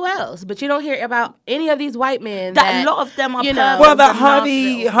 Who else? But you don't hear about any of these white men That a lot of them are you know, perverts. Well, that and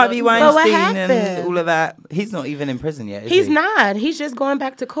Harvey nasty. But what Weinstein and happened? all of that, he's not even in prison yet, is He's he? not. He's just going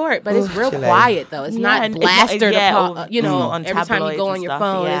back to court, but it's real Chile. quiet though. It's Yeah, not and it's not- plastered yeah, upon, or- you know, on every time you go tabloids on and your stuff,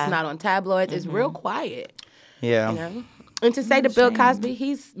 phone, yeah. it's not on tabloids. It's real quiet. Yeah. You know? And to say to Bill Cosby,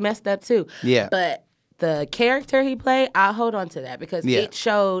 he's messed up too. Yeah. But the character he played, I'll hold on to that because Yeah. it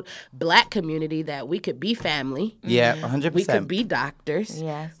showed black community that we could be family. Yeah, 100%. We could be doctors.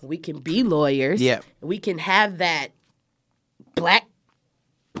 Yes. We can be lawyers. Yeah. We can have that black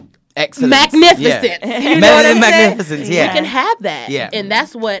Excellent. magnificence. Yeah. You know what I'm saying? Magnificence, yeah. We can have that. Yeah. And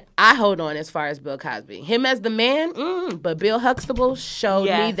that's what I hold on as far as Bill Cosby. Him as the man, but Bill Huxtable showed me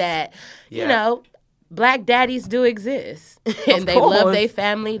Yes. that, Yeah. you know, black daddies do exist. And they love course. their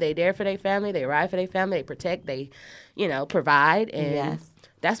family. They there for their family. They ride for their family. They protect. They, you know, provide. And Yes.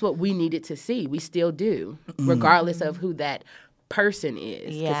 that's what we needed to see. We still do, regardless of who that person is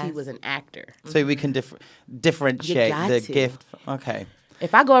because he Yes. was an actor. So we can differentiate got the to. gift. Okay.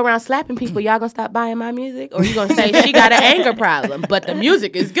 If I go around slapping people, y'all gonna stop buying my music, or you gonna say she got an anger problem, but the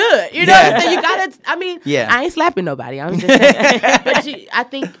music is good? You know what I'm saying? You gotta. I mean, I ain't slapping nobody. I'm just saying. But I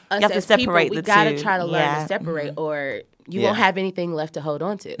think us have to as people, separate we the gotta two. try to learn Yeah. to separate, or you Yeah. won't have anything left to hold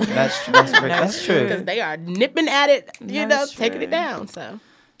on to. That's true. That's true. Because they are nipping at it, you know, That's taking true. it down. So,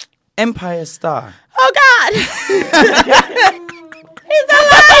 Empire Star. oh God, he's a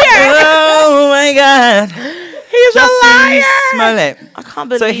liar. Oh my God. He's a liar. Jussie Smollett. I can't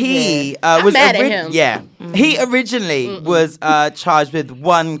believe So he it. was mad at him. Yeah, he originally was charged with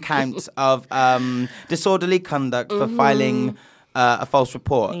 1 count of disorderly conduct for filing a false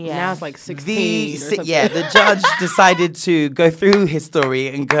report. Yeah. Now it's like 16 or something. The judge decided to go through his story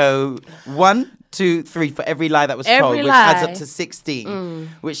and go 1, 2, 3 for every lie that was told, Every which adds lie. up to 16,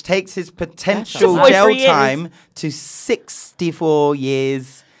 which takes his potential That's a lot. jail 43 years. time to 64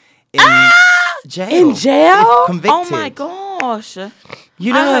 years in jail. In jail? If convicted. Oh my gosh.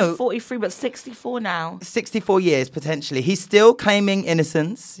 You I know, heard 43, but 64 now. 64 years potentially. He's still claiming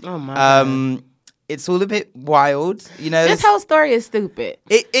innocence. Oh my God. It's all a bit wild, you know. This whole story is stupid.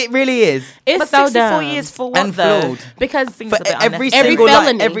 It really is. It's But so 64 dumb. years for what, And though? flawed. Because think For it's a bit every unnecessary. single lie,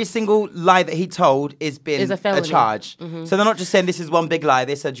 felony. every single lie that he told is been Is a a felony. charge. So they're not just saying this is one big lie.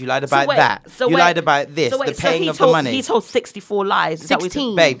 They said you lied about that. You lied about this, the paying of the money. He told 64 lies. Is that what he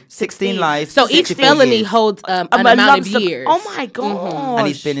 16. Babe, 16 lies. So each 64 felony years. holds an A amount lump of sum- years. Oh my gosh. And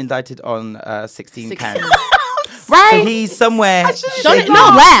he's been indicted on 16 counts. right? So he's somewhere. Don't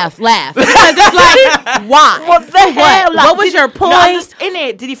laugh. Because it's like, why? What the hell? Like, what was your point? No, I'm just in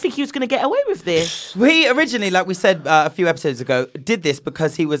it. Did he think he was going to get away with this? He originally, like we said a few episodes ago, did this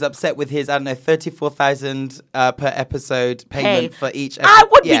because he was upset with his, 34,000 per episode payment for each episode. I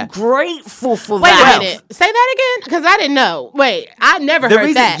would be grateful for Wait that. a minute. Say that again? Because I didn't know. Wait, I never The heard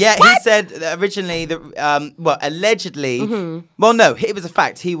reason, that. yeah, What? he said that originally, allegedly, well, no, it was a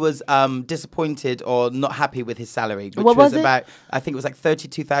fact. He was disappointed or not happy with his salary, which What was it? about, I think it was like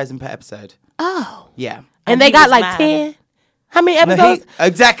 32,000 per episode. Oh. Yeah. And they he got was like mad. 10? How many No, episodes?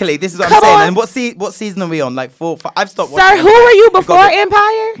 exactly. This is what Come I'm saying. on. And what season are we on? Like 4, 5? I've stopped Sir, watching. who were you We've before got the-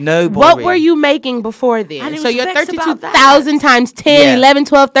 Empire? No, What boring. were you making before then? And he So was you're vexed about 32,000 times 10, Yeah. 11,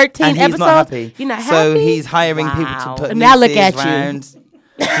 12, 13 And he's episodes? not happy. You're not happy? So he's hiring people Wow. to put Now look nooses at you. round.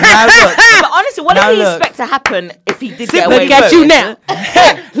 Now look. But honestly, what Now did he look. expect to happen if he did Simply get away Look with at it? you now.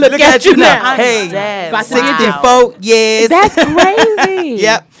 Look at you now. I'm Hey, dead. About to 64 years. That's crazy.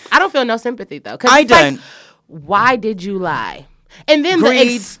 Yep. I don't feel no sympathy, though. 'cause I it's like, don't. why did you lie? And then the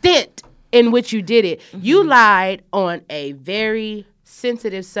Greed. extent in which you did it. You lied on a very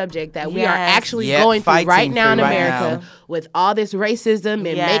sensitive subject that we are Yes. actually Yep, going through fighting right now in through right America now. with all this racism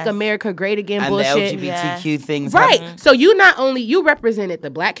and Yes. Make America Great Again And bullshit. the LGBTQ things. Right. So you not only you represented the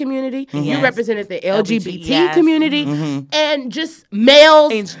black community, you Yes. represented the LGBT yes. community, and just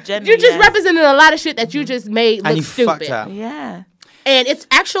males. In general, you just yes. represented a lot of shit that you just made And look you stupid. fucked up. Yeah. And it's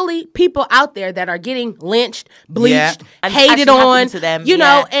actually people out there that are getting lynched, bleached, Yeah. And it's hated actually happened on, to them, you know,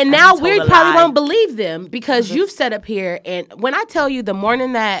 yeah, and and now he we told a probably lie. won't believe them because you've set up here. And when I tell you the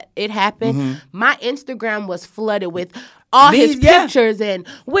morning that it happened, my Instagram was flooded with all Me, his yeah. pictures and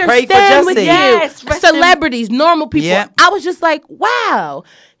we're Pray for standing with Jussie. you, Yes, rest in- celebrities, normal people. Yeah. I was just like, wow,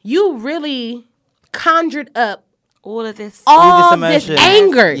 you really conjured up All of this. all this this emotion.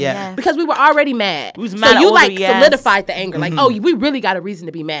 anger Yeah. because we were already mad. We was So mad at you all like the yes. solidified the anger. Like, oh, we really got a reason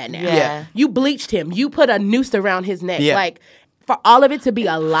to be mad now. Yeah. You bleached him. You put a noose around his neck. Yeah. Like, for all of it to be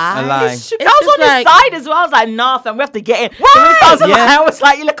a lie. A lie. I It's was just on like- his side as well. I was like, nah, fam, we have to get him. Then when he was on Yeah. my, I was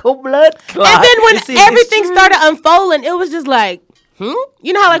like, you look all blood clot. And then when You see, it's everything true. started unfolding, it was just like,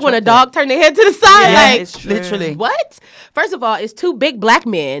 You know how like when a dog turned their head to the side? Yeah, like, it's true. literally. what? First of all, it's two big black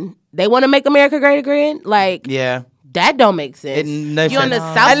men. They want to make America great again. Like, Yeah. that don't make sense. No You're on the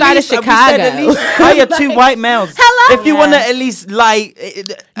sense. south At side of least, we Chicago. said at least hire two white males. Hello? If you want to at least lie.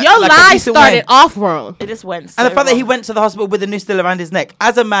 Your like a lie decent started way. off wrong. It just went. And the fact that he went to the hospital with a noose still around his neck.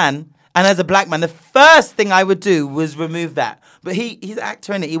 As a man and as a black man, the first thing I would do was remove that. But he's an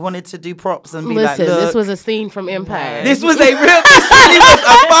actor in it. He wanted to do props and be Listen, like, look. this was a scene from Empire. This was a real. This really was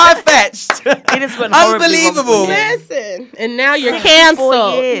a far-fetched. It just went horribly wrong for Unbelievable. you. Listen, and now you're 4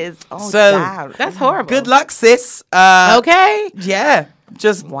 canceled. years. Oh, So, damn. That's horrible. Good luck, sis. Okay. Yeah.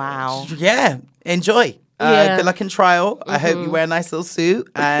 Just Wow. Yeah. Enjoy. Yeah. Good luck in trial. I hope you wear a nice little suit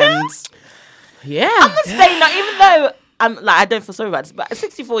and Yeah. Saying that, even though I don't feel sorry about this, but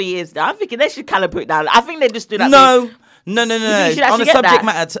 64 years now, I'm thinking they should kind of put it down. I think they just do that. no. thing. No. think you should On a actually get subject that?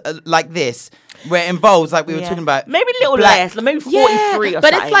 matter like this, where it involves, like we were Yeah. talking about, Maybe a little black- less, like maybe 43 or but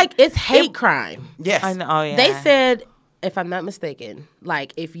something. it's like it's hate crime. Yes. I know. Oh, yeah. They said if I'm not mistaken,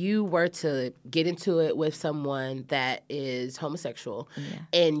 like if you were to get into it with someone that is homosexual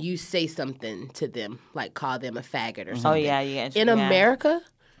and you say something to them, like call them a faggot or something. In America,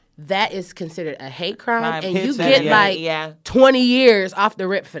 that is considered a hate crime, and you get 20 years off the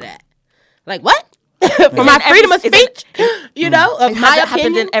rip for that. Like, what? For my freedom of speech, you know, of my opinion.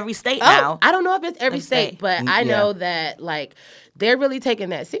 Happened in every state now. I don't know if it's every state, but I know that, like, they're really taking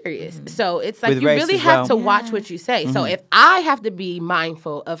that serious. So it's like you really have to watch what you say. So if I have to be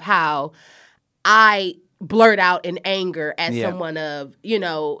mindful of how I blurt out in anger at someone of, you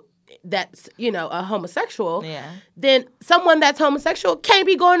know, that's, you know, a homosexual, then someone that's homosexual can't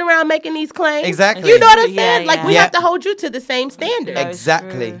be going around making these claims. Exactly. You know what I'm saying? Like, we have to hold you to the same standard.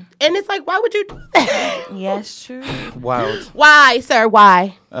 Exactly. And it's like, why would you do that? Yes, true. Wild. Why, sir?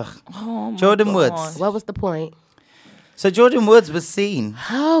 Why? Jordan Woods. What was the point? So Jordan Woods was seen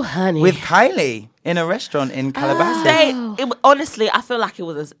honey, with Kylie in a restaurant in Calabasas. Honestly, I feel like it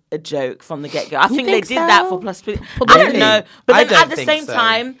was a joke from the get-go. I think they did so? that for plus. I don't know. But then at the same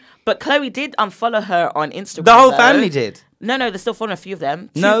time, but Chloe did unfollow her on Instagram. The whole family did. No, they're still following a few of them.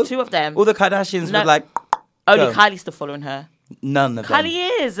 Two of them. All the Kardashians were like... Only Kylie's still following her. None of them.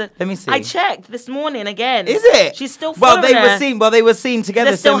 Kylie is. Let me see. I checked this morning again. Is it? She's still following her. They were seen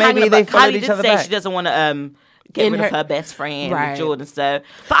together, so maybe they followed each other back. Kylie did say she doesn't want to... get rid of her best friend, Jordan. So,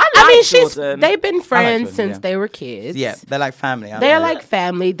 but Jordan. They've been friends since they were kids. Yeah, they're like family. They're like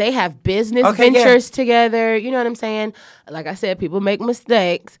family. They have business ventures together. You know what I'm saying? Like I said, people make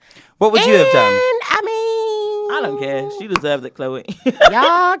mistakes. What would you have done? I mean, I don't care. She deserved it, Chloe.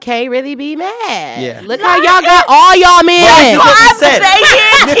 Y'all can't really be mad. Yeah. Look how y'all got all y'all men. That's what I'm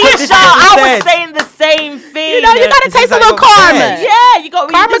saying, Keisha. I was saying the same thing. You know, you gotta take a little karma. Yeah, you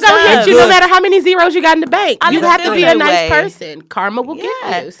got karma gonna hit you no matter how many zeros you got in the bank. You have to be a nice way. person. Karma will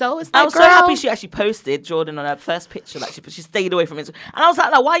get you. So it's like, I was so happy she actually posted Jordan on her first picture. Like she stayed away from it, and I was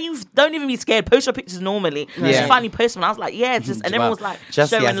like, why you don't even be scared? Post your pictures normally. Yeah. She finally posted one. I was like, yeah, just and everyone was like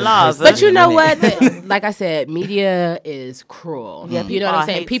Just showing love. But you know what? Like I said, media is cruel. Yeah, you know what I'm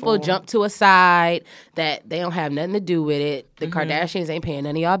saying? hateful. People jump to a side that they don't have nothing to do with it. The Kardashians ain't paying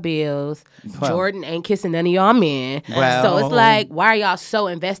none of y'all bills. Jordan ain't kissing none of y'all men. Well. So it's like, why are y'all so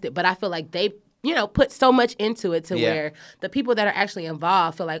invested? But I feel like they, you know, put so much into it to where the people that are actually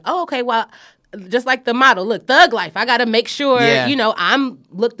involved feel like, oh, okay, well, just like the model, look, thug life. I got to make sure, you know, I'm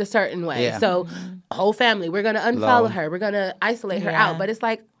looked a certain way. Yeah. So whole family, we're going to unfollow her. We're going to isolate her out. But it's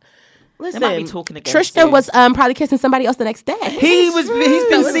like, listen, they might be talking against Tristan you. was probably kissing somebody else the next day. He's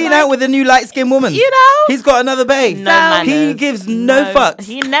been seen out with a new light-skinned woman. You know? He's got another babe. He gives no fucks.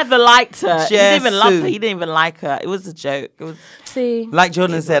 He never liked her. He didn't even love Sue. her. He didn't even like her. It was a joke. It was. See, Like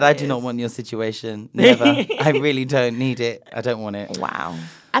Jordan said, I do not want your situation. Never. I really don't need it. I don't want it. Wow.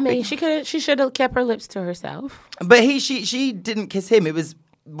 I mean, she should have kept her lips to herself. But she didn't kiss him. It was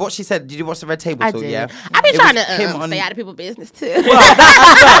what she said. Did you watch the Red Table Talk? did. Yeah. I've been It trying was to him stay out of people's business too.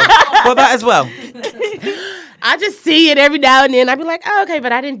 Well, that as well. I just see it every now and then. I'd be like, oh, okay,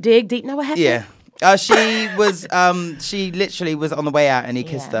 but I didn't dig deep. Know what happened? Yeah. She was. She literally was on the way out, and he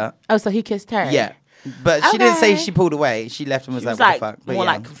kissed her. Oh, so he kissed her. Yeah. But she didn't say Okay. she pulled away. She left and was She was like, what like the fuck? But more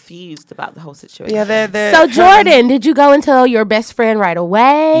yeah. like confused about the whole situation. Yeah, they're So Jordan, did you go and tell your best friend right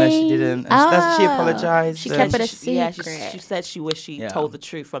away? No, she didn't. She apologized. She kept it a Yeah, secret. she said she wished she Yeah. told the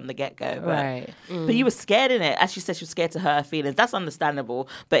truth from the get-go. But, Right. But you were scared in it. As she said, she was scared to hurt her feelings. That's understandable.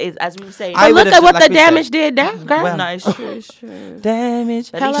 But as we were saying... I But look would've at what like the we said. damage did now, girl. Well, no, it's true, it's true.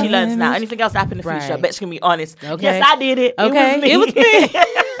 damage. At least she learns now. Anything else that happened in the future, I Right. bet she's going to be honest. Okay. Yes, I did it. Okay. It was me.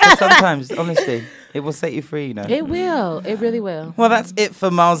 But sometimes, honestly, it will set you free, you know. It will. It really will. Well, that's it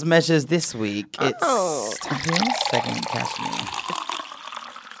for Miles Measures this week. It's Oh. second Cashmere.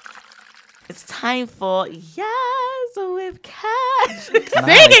 It's time for Yes with Cash. Sing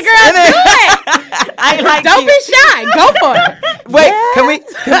it, girl. Do it. I like Don't you. be shy. Go for it. Wait,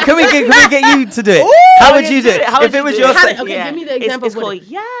 can we get you to do it? How would you do it? How If would it you was do your it? How- okay, give me the example It's of what called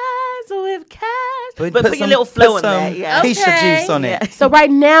Yes with Cash. But But put your little flow in there. Yeah. Keisha Okay. juice on it. So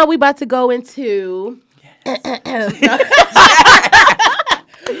right now we about to go into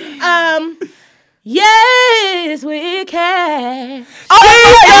Yes, we can.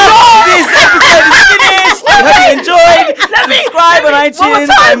 This episode is finished. I hope you enjoyed. Subscribe on iTunes.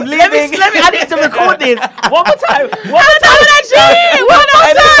 I'm leaving. I need to record this. One more time. One more time. One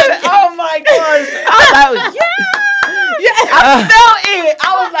more time. Oh my gosh. I was like, yeah. I felt it.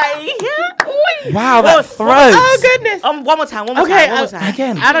 I was like, yeah. Wow, that throat. Oh goodness. One more time. One more Okay, time. One more time.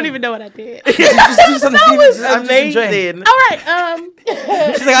 Again. I don't even know what I did. Just do something. That was I'm just enjoying. amazing. All right.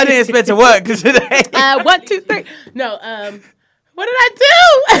 She's like, I didn't expect to work today. 1, 2, 3. No. What did I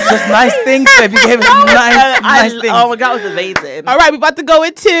do? Just nice things, baby. You gave us nice things. Oh my God, that was amazing. All right, we're about to go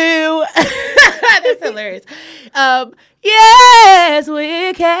into. That's hilarious. Yes,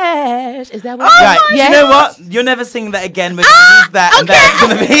 with cash. Is that what? Right. Yes. You know what? You're never singing that again. We're gonna use that, and that's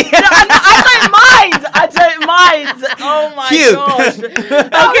gonna be. I don't mind. Oh my Cute. gosh.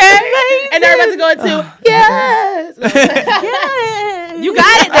 Okay. And now we're about to go into yes. Yeah. You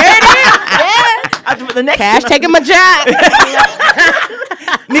got it. There it is. Yes. I have to put the next Cash taking my job.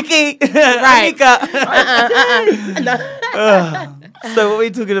 Nikki. Right. Anika. So what are we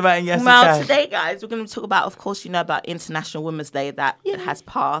talking about in Yes and Well, Cash? today, guys, we're going to talk about, of course, about International Women's Day that has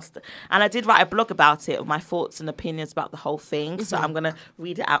passed. And I did write a blog about it, my thoughts and opinions about the whole thing. So I'm going to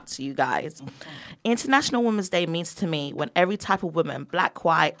read it out to you guys. International Women's Day means to me when every type of woman, black,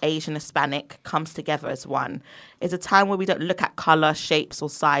 white, Asian, Hispanic, comes together as one. It's a time where we don't look at colour, shapes or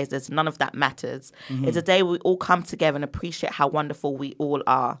sizes. None of that matters. It's a day where we all come together and appreciate how wonderful we all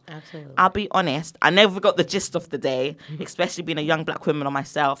are. Absolutely. I'll be honest, I never got the gist of the day, especially being a young black woman or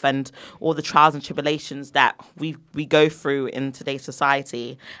myself and all the trials and tribulations that we go through in today's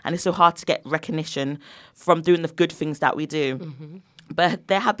society. And it's so hard to get recognition from doing the good things that we do. But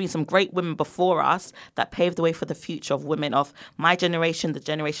there have been some great women before us that paved the way for the future of women of my generation, the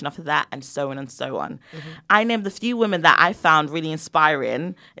generation after that, and so on and so on. I named the few women that I found really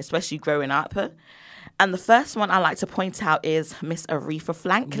inspiring, especially growing up. And the first one I like to point out is Miss Aretha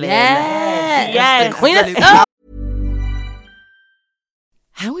Franklin. Yes. The Queen of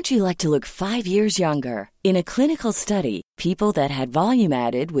How would you like to look 5 years younger? In a clinical study, people that had volume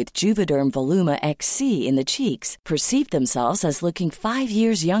added with Juvederm Voluma XC in the cheeks perceived themselves as looking 5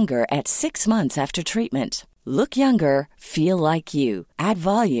 years younger at 6 months after treatment. Look younger, feel like you. Add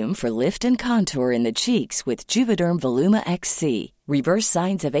volume for lift and contour in the cheeks with Juvederm Voluma XC. Reverse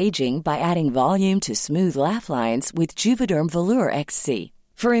signs of aging by adding volume to smooth laugh lines with Juvederm Volure XC.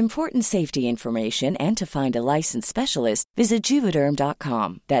 For important safety information and to find a licensed specialist, visit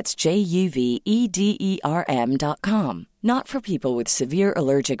Juvederm.com. That's JUVEDERM.com. Not for people with severe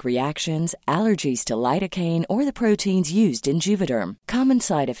allergic reactions, allergies to lidocaine, or the proteins used in Juvederm. Common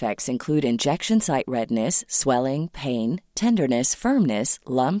side effects include injection site redness, swelling, pain, tenderness, firmness,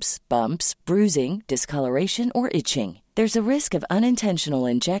 lumps, bumps, bruising, discoloration, or itching. There's a risk of unintentional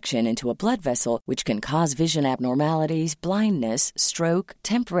injection into a blood vessel, which can cause vision abnormalities, blindness, stroke,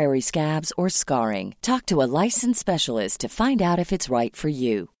 temporary scabs, or scarring. Talk to a licensed specialist to find out if it's right for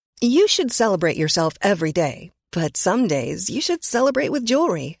you. You should celebrate yourself every day, but some days you should celebrate with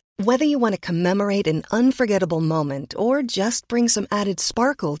jewelry. Whether you want to commemorate an unforgettable moment or just bring some added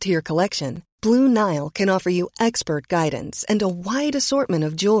sparkle to your collection, Blue Nile can offer you expert guidance and a wide assortment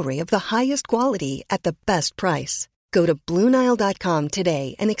of jewelry of the highest quality at the best price. Go to BlueNile.com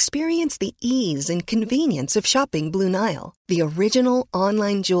today and experience the ease and convenience of shopping Blue Nile, the original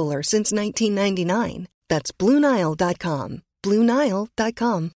online jeweler since 1999. That's BlueNile.com.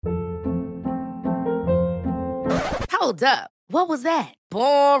 BlueNile.com. Hold up. What was that?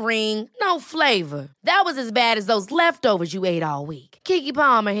 Boring. No flavor. That was as bad as those leftovers you ate all week. Keke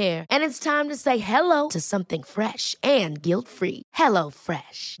Palmer here, and it's time to say hello to something fresh and guilt-free. Hello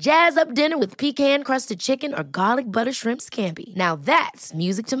Fresh. Jazz up dinner with pecan-crusted chicken or garlic butter shrimp scampi. Now that's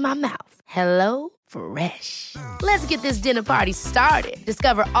music to my mouth. Hello Fresh. Let's get this dinner party started.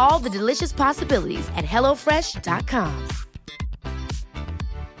 Discover all the delicious possibilities at HelloFresh.com.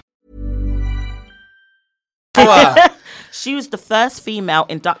 She was the first female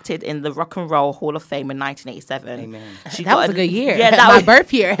inducted in the Rock and Roll Hall of Fame in 1987. Amen. That was a good year. Yeah, that my was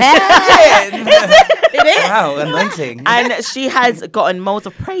birth year. It is. Wow, anointing. And she has gotten modes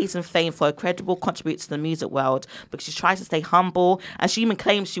of praise and fame for her credible contribution to the music world because she tries to stay humble, and she even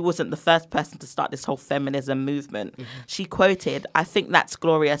claims she wasn't the first person to start this whole feminism movement. She quoted, "I think that's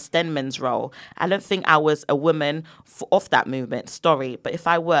Gloria Steinem role. I don't think I was a woman of that movement, story, but if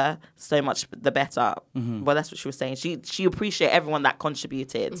I were, so much the better." Well, that's what she was saying. She appreciated everyone that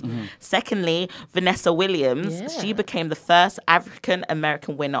contributed. Secondly, Vanessa Williams, she became the first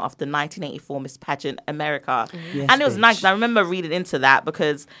African-American winner of the 1984 Miss Pageant America. Yes, and it was bitch. nice. I remember reading into that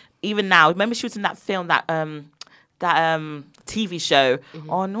because even now, remember she was in that film, that TV show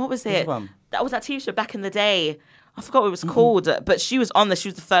on, what was it? Which one? That was that TV show back in the day. I forgot what it was called, but she was on there. She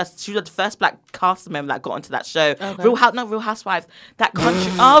was the first black cast member that got onto that show. Okay. Real Housewives. That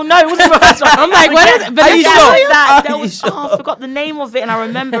country. Oh no, it wasn't Real Housewives. I'm like, what is it? Are you Vanessa sure? Williams? There was, I forgot the name of it, and I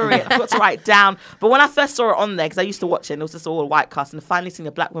remember it. I forgot to write it down. But when I first saw it on there, because I used to watch it, and it was just all white cast, and finally seeing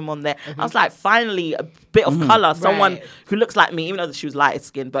a black woman on there, I was like, finally a bit of color, someone who looks like me, even though she was light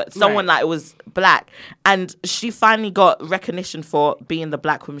skinned, but someone like it was black, and she finally got recognition for being the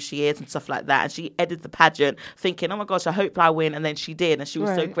black woman she is and stuff like that. And she edited the pageant thinking, oh my gosh, I hope I win. And then she did, and she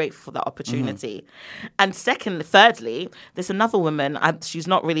was so grateful for that opportunity. And thirdly, there's another woman, she's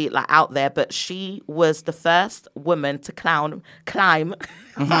not really like out there, but she was the first woman to climb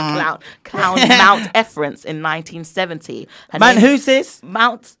Mount Everest in 1970. Who's this?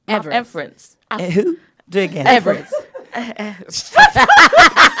 Mount Everest. Who? Do it again. Everest.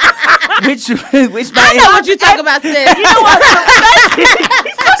 Which I know what you're talking about, sis. You know what?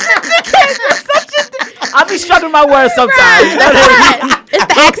 I'll be struggling my words sometimes. It's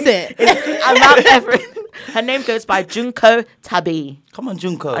the accent. Mount Everest. Her name goes by Junko Tabi. Come on,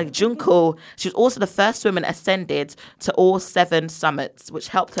 Junko. Junko. She was also the first woman ascended to all 7 summits, which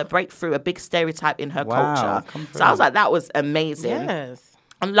helped her break through a big stereotype in her culture. So I was like, that was amazing. Yes.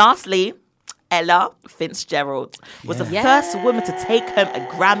 And lastly, Ella Fitzgerald was the first woman to take home a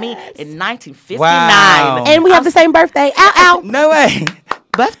Grammy in 1959. Wow. And we have the same birthday. Ow, ow. No way.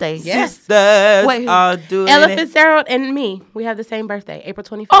 Birthday. Yes. Sisters Wait, are doing Ella it. Fitzgerald and me. We have the same birthday, April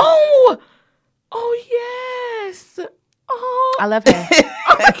 25th. Oh, yes. Oh. I love her.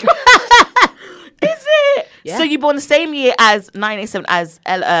 Is it? Yeah. So you born the same year as 987 as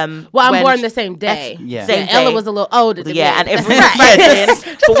Ella? Well, I'm born the same day. Same day. Ella was a little older than me. and every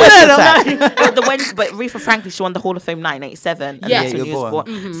but Aretha Franklin, she won the Hall of Fame 1987. And that's when you was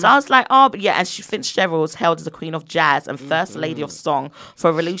born. So I was like, and she Fitzgerald's held as the Queen of Jazz and First Lady of Song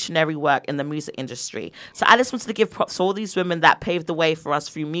for revolutionary work in the music industry. So I just wanted to give props to all these women that paved the way for us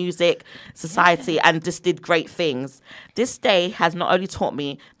through music, society, and just did great things. This day has not only taught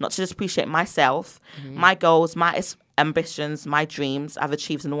me not to just appreciate myself, my goals, my ambitions, my dreams I've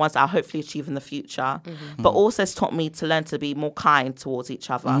achieved and the ones I'll hopefully achieve in the future, but also it's taught me to learn to be more kind towards each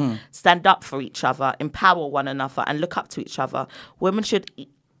other, stand up for each other, empower one another, and look up to each other. Women should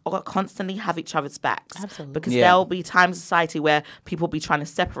constantly have each other's backs. Absolutely. Because there'll be times in society where people will be trying to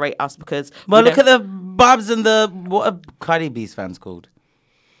separate us because... Well, look at the Barbs and what are Cardi B's fans called?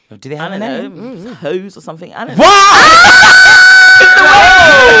 Do they have a name? Hose or something. I don't know.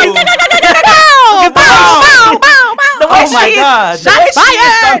 Oh my God! Shots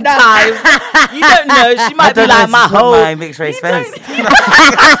fired! Sometimes you don't know. She might be like my whole. My mixed race face. You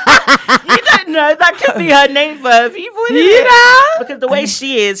don't know. That could be her name for people. You know, because the way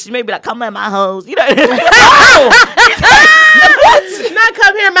she is, she may be like, "Come here, my hoes." You don't know. Not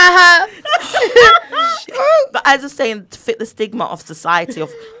come here, my hub. But as I was saying, to fit the stigma of society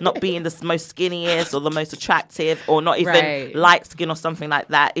of not being the most skinniest or the most attractive or not even light skin or something like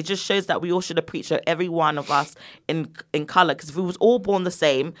that, it just shows that we all should appreciate every one of us in colour. Because if we was all born the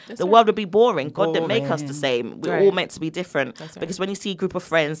same, the world would be boring. God didn't make us the same. We're all meant to be different. Because when you see a group of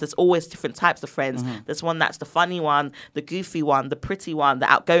friends, there's always different types of friends. There's one that's the funny one, the goofy one, the pretty one,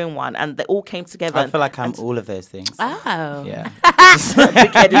 the outgoing one, and they all came together. I feel like I'm all of those things. Oh. Yeah.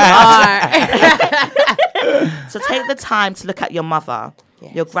 So take the time to look at your mother,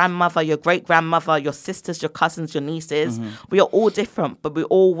 your grandmother, your great-grandmother, your sisters, your cousins, your nieces. We are all different, but we're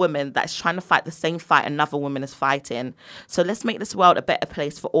all women that's trying to fight the same fight another woman is fighting. So let's make this world a better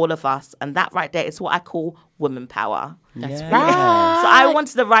place for all of us. And that right there is what I call women power. That's right. So I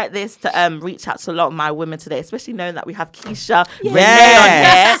wanted to write this to reach out to a lot of my women today, especially knowing that we have Keisha Renee on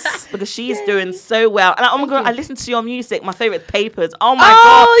here because she's doing so well. And oh my God, I listened to your music, my favorite Papers. Oh my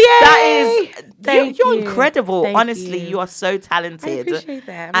God, that is you're incredible. Honestly, you are so talented. I appreciate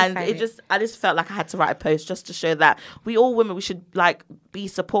that. And I just felt like I had to write a post just to show that we all women, we should like be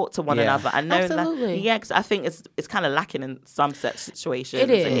support to one another and know that. Because I think it's kind of lacking in some situations.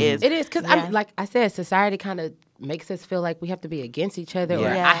 It is because I'm like I said, society kind of makes us feel like we have to be against each other or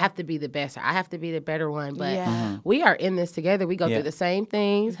I have to be the best or I have to be the better one. But we are in this together. We go through the same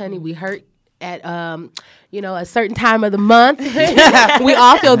things, honey. We hurt at a certain time of the month. We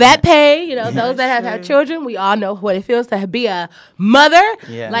all feel that pain. You know, those that have had children, we all know what it feels to be a mother.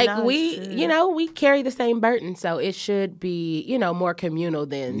 Like we carry the same burden. So it should be, more communal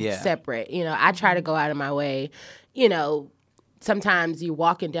than separate. I try to go out of my way, sometimes you're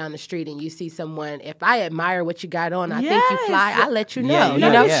walking down the street and you see someone, if I admire what you got on, I think you fly, I let you know,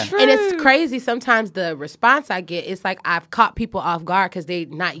 And it's crazy. Sometimes the response I get, it's like I've caught people off guard because they're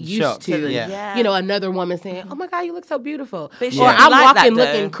not used to, another woman saying, oh my God, you look so beautiful. Or I'm walking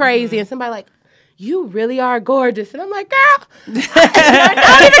looking crazy and somebody like, you really are gorgeous. And I'm like, girl, I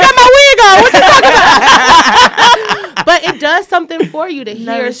don't even got my wig on. What you talking about? But it does does something for you to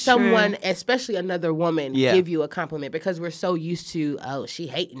No, hear it's someone, true. especially another woman, Yeah. give you a compliment because we're so used to, oh, she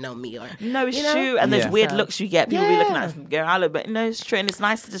hating on me, or No, it's you know? true. And those Yeah. weird looks you get, people be looking at us from girl, I look, but no, it's true. And it's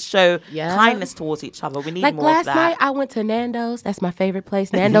nice to just show Yeah. kindness towards each other. We need Like more last of night, that. I went to Nando's. That's my favorite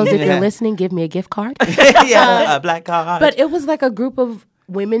place. Nando's, if Yeah. you're listening, give me a gift card. Yeah, a black card. But it was like a group of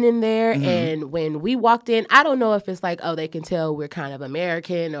women in there, Mm-hmm. and when we walked in, I don't know if it's like, oh, they can tell we're kind of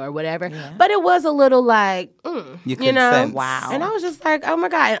American or whatever, but it was a little like, You you could know, sense. Wow. And I was just like, oh my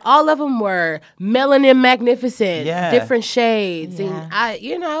god! And all of them were melanin magnificent, Yeah. different shades, Yeah.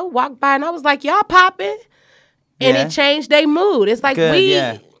 and I, walked by and I was like, y'all popping, and Yeah. it changed their mood. It's like Good,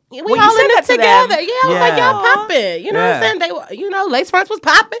 yeah. We Well, you all said in that this to them. together. Yeah, I was like, Yeah. y'all popping. You know what Yeah. I'm saying? They were, lace fronts was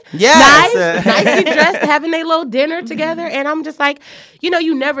popping. Yes. Nice, nicely dressed, having their little dinner together. And I'm just like,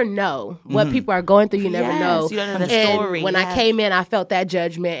 you never know what Mm-hmm. people are going through. You never Yes, know. you don't know the And story, when I yes. came in, I felt that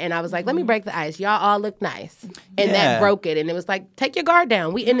judgment. And I was like, let me break the ice. Y'all all look nice. And Yeah. that broke it. And it was like, take your guard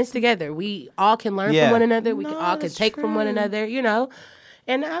down. We in this together. We all can learn Yeah. from one another. We all can take from one another,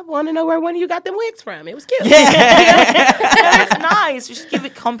 And I want to know where one of you got them wigs from. It was cute. It's nice. We should give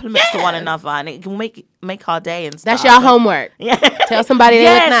it compliments to one another, and it can make our day and stuff. That's your homework. Yeah. Tell somebody they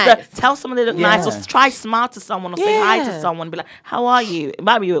look nice. Tell someone they look nice, or try smile to someone, or say hi to Yeah. someone. Be like, "How are you?" It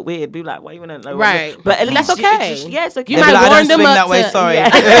might be a bit weird. Be like, "Why you want to know?" Right. But at least That's you- okay. it's okay. You They'd might be like, I warn don't them swing up that way, to- sorry.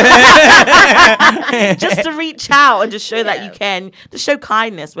 Just to reach out and just show that you can, to show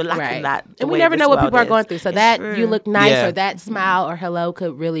kindness. We're lacking Right. that. the And we way never this know what world people are is. going through. So It's that true. you look nice Yeah. or that smile or hello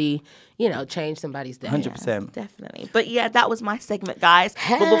could really, change somebody's day. 100%. Definitely. But yeah, that was my segment, guys.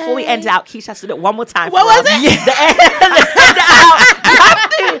 But before we end it out, Keisha has to do it one more time. What for was us. it? Let's end it out. You have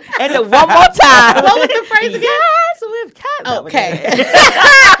to end it one more time. What was the phrase again? Yes, with cat. Okay.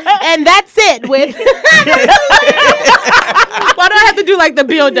 And that's it with why do I have to do like the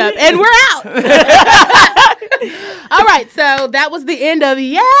build up? And we're out. All right, so that was the end of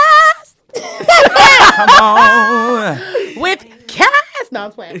Yes Come on. with Cass. No,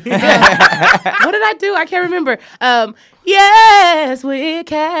 I'm playing. What did I do? I can't remember. Yes with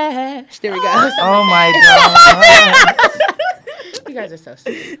Cash. There we go. Oh my God. You guys are so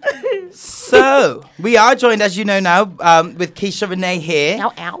sweet. So, we are joined, as you know now, with Keisha Renee here.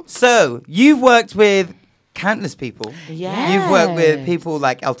 Ow, ow. So, you've worked with countless people. Yes. You've worked with people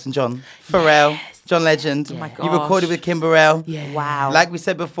like Elton John, Pharrell, John Legend. my You recorded gosh. with Kim Burrell. Wow. Like we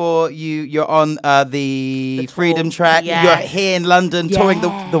said before, you're on the tour. Freedom track. Yes. You're here in London touring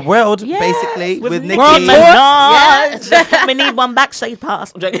the world, basically, with Nicki. World Minaj. We need one backstage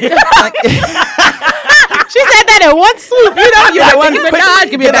pass. I'm joking. She said that in one swoop. You got one Minaj.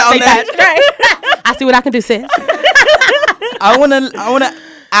 Give me Get a it on backstage pass. I see what I can do, sis. I wanna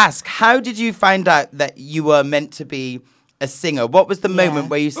ask, how did you find out that you were meant to be a singer? What was the moment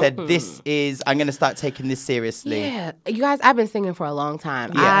where you said, I'm going to start taking this seriously? Yeah, you guys, I've been singing for a long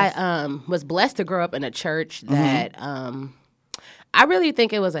time. Yes. I was blessed to grow up in a church that I really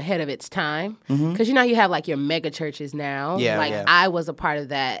think it was ahead of its time. Because you have like your mega churches now. Yeah, like yeah. I was a part of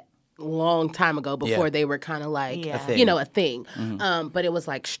that long time ago before Yeah. they were kind of like Yeah. a thing. But it was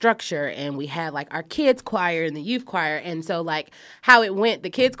like structure, and we had like our kids choir and the youth choir, and so like how it went, the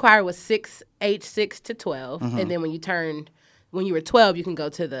kids choir was age 6 to 12, and then when you were 12 you can go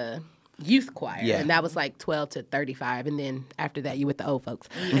to the youth choir, Yeah. and that was like 12 to 35, and then after that you with the old folks.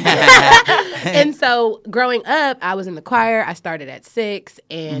 And so growing up, I was in the choir. I started at 6,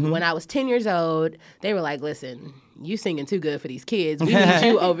 and when I was 10 years old, they were like, listen, you singing too good for these kids. We need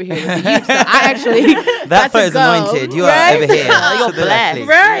you over here with the youth. So I actually That photo's anointed. You are over here. You're to the left, blessed. please.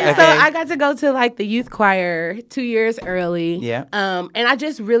 Right. Okay. So I got to go to like the youth choir 2 years early. Yeah. And I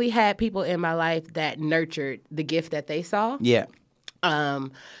just really had people in my life that nurtured the gift that they saw. Yeah.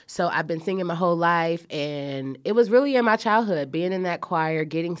 So I've been singing my whole life, and it was really in my childhood, being in that choir,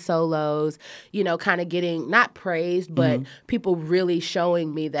 getting solos, kind of getting not praised, but people really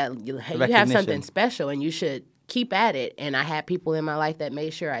showing me that hey, you have Recognition. something special and you should keep at it. And I had people in my life that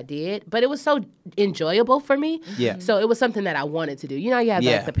made sure I did, but it was so enjoyable for me. Yeah. So it was something that I wanted to do. You have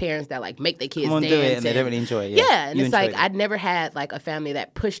Yeah. like the parents that like make their kids Come on, dance. do it, and they don't really enjoy it. Yeah, and You it's like enjoyed it. I'd never had like a family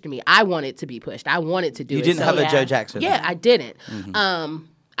that pushed me. I wanted to be pushed. I wanted to do it. You didn't So have a yeah. Joe Jackson. yeah, I didn't.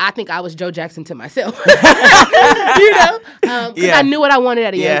 I think I was Joe Jackson to myself, because Yeah. I knew what I wanted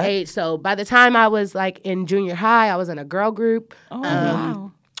at a Yeah. young age. So by the time I was like in junior high, I was in a girl group.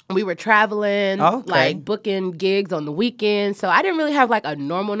 Wow. We were traveling, Okay. like booking gigs on the weekends. So I didn't really have like a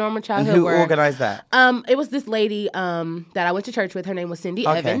normal And childhood. who where, organized that? It was this lady that I went to church with. Her name was Cindy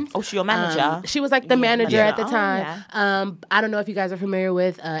Okay. Evans. Oh, she your manager? She was like the manager Yeah. at the Oh, time. I don't know if you guys are familiar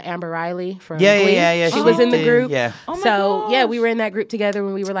with Amber Riley from Yeah, Glee. yeah. She was in the did. group. Yeah. Oh my So yeah, gosh. we were in that group together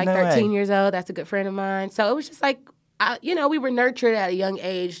when we were like No 13 way. years old. That's a good friend of mine. So it was just like we were nurtured at a young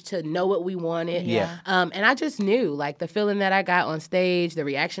age to know what we wanted. Yeah. And I just knew, like, the feeling that I got on stage, the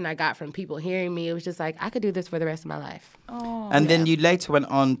reaction I got from people hearing me, it was just like, I could do this for the rest of my life. And then you later went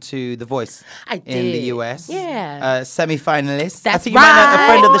on to The Voice in the US. Yeah. Semi-finalist. I That's think you met a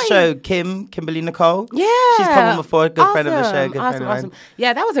friend of the right. show, Kimberly Nicole. Yeah. She's come on before, good friend of the show. Awesome. Good Awesome, friend of mine. awesome.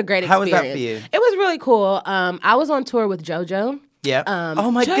 Yeah, that was a great How was experience. that for you? It was really cool. I was on tour with JoJo. Yeah.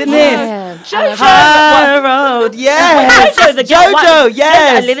 Oh my JoJo. goodness. Yeah. JoJo. High Road. Yes. JoJo, the JoJo.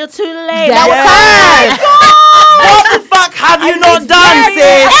 Yes. A little too late. That was Yes. What the fuck have you not done,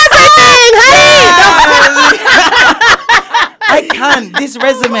 sis? I can't. This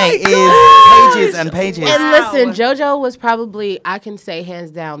resume is pages and pages. And listen, JoJo was probably, I can say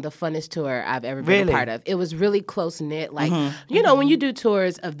hands down, the funnest tour I've ever been Really? a part of. It was really close knit. Like, you know, when you do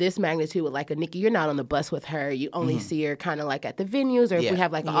tours of this magnitude with like a Nicki, you're not on the bus with her. You only see her kind of like at the venues, or if Yeah. we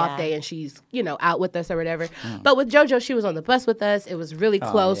have like an Yeah. off day and she's, you know, out with us or whatever. But with JoJo, she was on the bus with us. It was really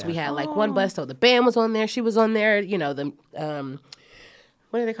close. yeah. We had like one bus, so the band was on there. She was on there. You know, the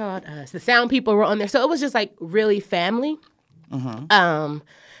what are they called? The sound people were on there. So it was just like really family.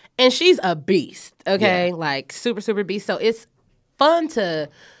 And she's a beast, okay? Yeah. Like super, super beast. So it's fun to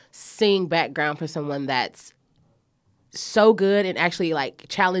sing background for someone that's so good and actually like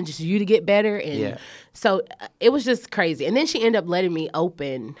challenges you to get better. And Yeah. so it was just crazy. And then she ended up letting me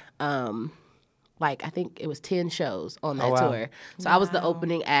open like I think it was 10 shows on that wow. tour. So I was the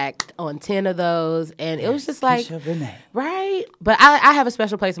opening act on 10 of those. And it was just like, Keisha Bonet. right? But I have a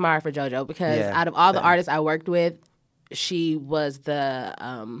special place in my heart for JoJo because Yeah, out of all the same. artists I worked with, she was the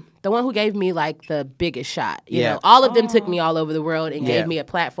one who gave me like the biggest shot. You Yeah. know, all of them took me all over the world and Yeah. gave me a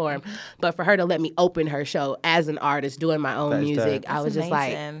platform. But for her to let me open her show as an artist doing my own That is music, dope. I was That's just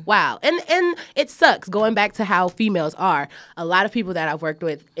like, amazing. wow. And it sucks going back to how females are. A lot of people that I've worked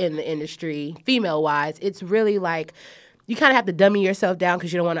with in the industry, female wise, it's really like you kind of have to dummy yourself down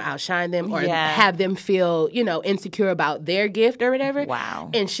because you don't want to outshine them or Yeah. have them feel, you know, insecure about their gift or whatever. Wow.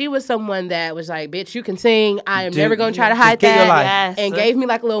 And she was someone that was like, bitch, you can sing. I am Dude, never going to try to just hide get your that. life. Yes. And gave me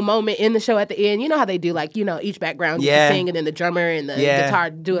like a little moment in the show at the end. You know how they do, like, you know, each background you Yeah. can sing and then the drummer and the Yeah. guitar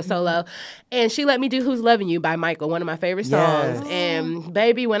do a solo. And she let me do Who's Loving You by Michael, one of my favorite Yes. songs. And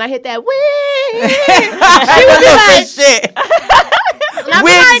baby, when I hit that wing, she would be like, Shit. and I'd be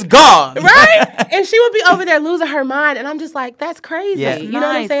Wig's like, gone. right? And she would be over there losing her mind. And I'm just like, that's crazy. Yeah. You know what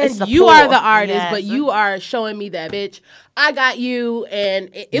I'm Nice. saying? It's You are support. the artist, Yes. but you are showing me that, bitch. I got you. And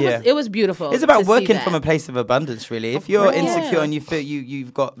Yeah. it was beautiful. It's about to see working that. from a place of abundance, really. If you're course. insecure Yeah. and you feel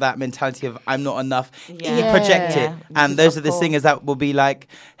you've got that mentality of I'm not enough, you Yeah. project Yeah. it. And those are the Support. singers that will be like,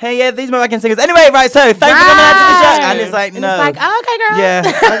 hey, yeah, these are my backing singers. Anyway, right, so thanks for coming out to the show. And it's like, And no. it's like, oh, okay, girl. Yeah.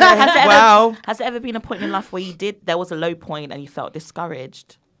 Has there Wow. Has there ever been a point in life where there was a low point and you felt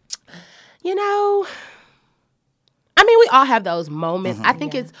discouraged? You know, I mean, we all have those moments. Mm-hmm. I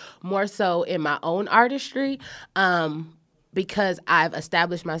think it's more so in my own artistry because I've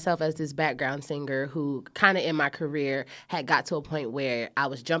established myself as this background singer who kind of in my career had got to a point where I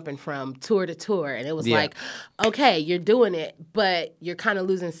was jumping from tour to tour. And it was Yeah. like, okay, you're doing it, but you're kind of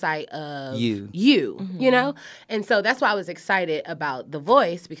losing sight of You. you know? And so that's why I was excited about The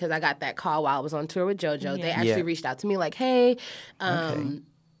Voice because I got that call while I was on tour with JoJo. They actually Yeah. reached out to me like, hey,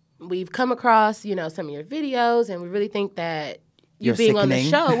 we've come across, you know, some of your videos, and we really think that you You're being on the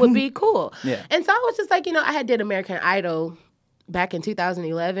sickening. show would be cool. Yeah. And so I was just like, you know, I had did American Idol back in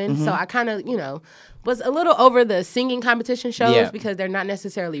 2011, Mm-hmm. so I kind of, you know, was a little over the singing competition shows Yeah. because they're not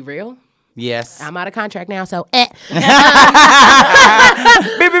necessarily real. Yes. I'm out of contract now, so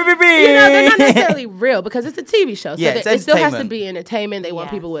Beep, beep, beep, beep. you know, they're not necessarily real because it's a TV show. So Yeah, it's it still has to entertainment. be entertainment. They want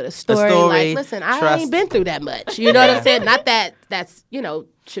Yes. people with a story. story, Like, listen, I trust. ain't been through that much. You know what I'm saying? Not that that's, you know,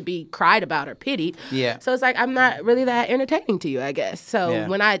 should be cried about or pitied. Yeah. So it's like, I'm not really that entertaining to you, I guess. So Yeah.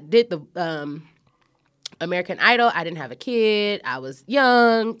 when I did the American Idol, I didn't have a kid. I was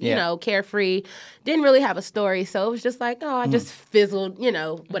young, you Yeah. know, carefree. Didn't really have a story. So it was just like, oh, I Mm. just fizzled, you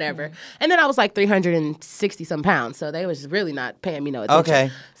know, whatever. And then I was like 360 some pounds. So they was really not paying me no attention.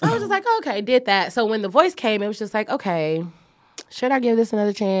 Okay. So I was just like, okay, did that. So when The Voice came, it was just like, okay, should I give this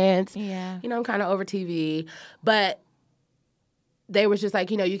another chance? Yeah. You know, I'm kind of over TV. But they was just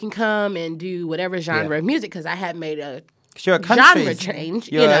like, you know, you can come and do whatever genre Yeah. of music because I had made a 'Cause you're a country. genre change,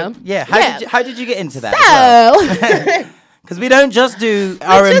 You're you a- know? Yeah. Yeah. How did you get into that? as well? So... Because we don't just do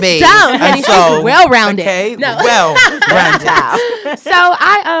R&B don't, and honey. She's soul. well-rounded. Okay, No. well-rounded. So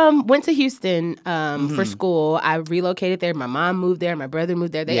I went to Houston Mm-hmm. for school. I relocated there. My mom moved there. My brother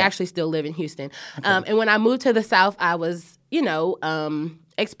moved there. They Yeah. actually still live in Houston. And when I moved to the South, I was, you know,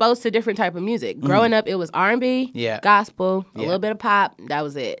 exposed to different type of music. Growing up, it was R&B, gospel, a little bit of pop. That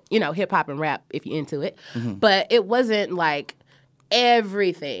was it. You know, hip hop and rap if you're into it. But it wasn't like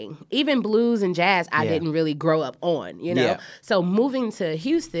everything. Even blues and jazz, I didn't really grow up on, you know? So moving to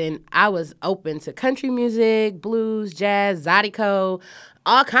Houston, I was open to country music, blues, jazz, Zydeco,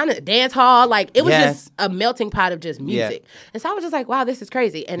 all kind of dance hall. Like, it was just a melting pot of just music. And so I was just like, wow, this is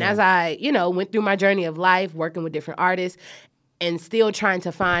crazy. And as I, you know, went through my journey of life, working with different artists and still trying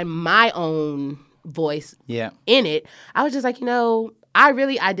to find my own voice in it, I was just like, you know, I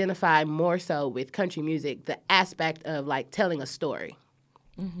really identify more so with country music, the aspect of like telling a story.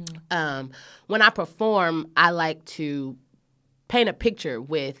 When I perform, I like to paint a picture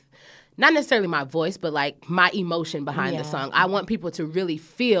with not necessarily my voice, but like my emotion behind the song. I want people to really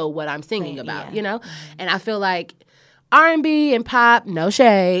feel what I'm singing about, you know? And I feel like R&B and pop, no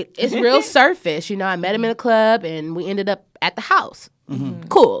shade, it's real surface. You know, I met him in a club and we ended up at the house.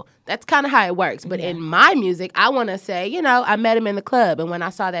 Cool. That's kind of how it works. But in my music, I want to say, you know, I met him in the club, and when I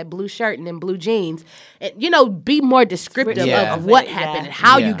saw that blue shirt and then blue jeans, and, you know, be more descriptive of what happened and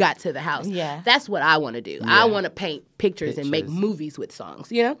how you got to the house. That's what I want to do. I want to paint pictures and make movies with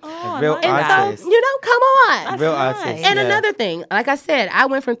songs, you know? Real artist. So, you know, come on. Real artist. And another thing, like I said, I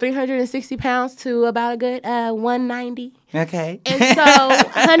went from 360 pounds to about a good 190. Okay. And so,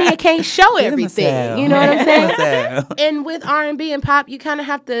 honey, I can't show everything. You know what I'm saying? And with R&B and pop, you kind of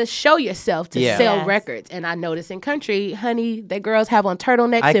have to show yourself to sell records. And I notice in country, honey, the girls have on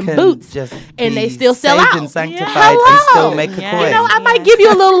turtlenecks and boots, and they still sell out. And sanctified and still make a coin. You know, I might give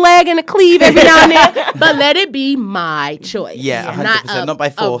you a little leg and a cleave every now and then, but let it be my choice. Yeah, 100%, not by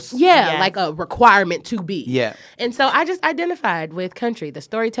force. Like a requirement to be. Yeah. And so I just identified with country, the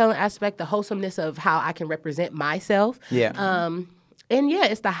storytelling aspect, the wholesomeness of how I can represent myself. Yeah. And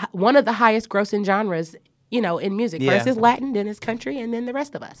it's one of the highest grossing genres, you know, in music. First is Latin, then it's country, and then the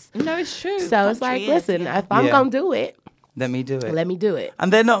rest of us. No, it's true. So country it's like, listen, if I'm going to do it, let me do it. Let me do it.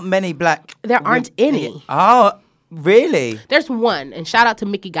 And there are not many black... There aren't any. Oh, really? There's one, and shout out to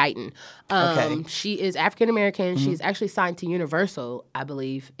Mickey Guyton. She is African-American. She's actually signed to Universal, I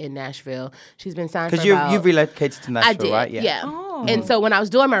believe, in Nashville. She's been signed for about... Because you've relocated to Nashville, I did, right? Yeah. Oh. And so when I was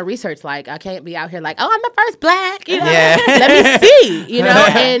doing my research, like, I can't be out here like, oh, I'm the first black, you know? Let me see, you know?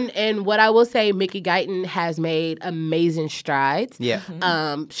 And what I will say, Mickey Guyton has made amazing strides. Yeah.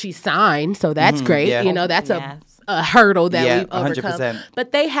 She's signed, so that's great. Yeah. You know, that's a hurdle that we've overcome. 100%.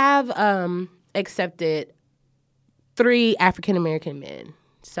 But they have accepted 3 African-American men.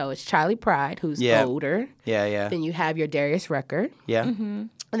 So it's Charlie Pride, who's older. Yeah. Then you have your Darius Rucker. Yeah.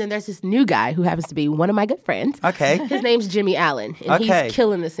 And then there's this new guy who happens to be one of my good friends. Okay. His name's Jimmy Allen. And he's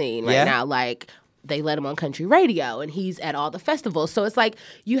killing the scene right now. Like, they let him on country radio, and he's at all the festivals. So it's like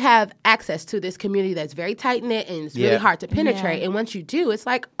you have access to this community that's very tight-knit, and it's really hard to penetrate. And once you do, it's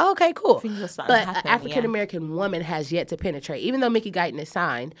like, okay, cool. But an African-American woman has yet to penetrate. Even though Mickey Guyton is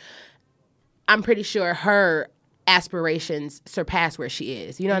signed, I'm pretty sure her aspirations surpass where she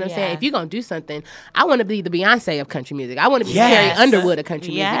is. You know what I'm saying? If you're going to do something, I want to be the Beyonce of country music. I want to be Carrie Underwood of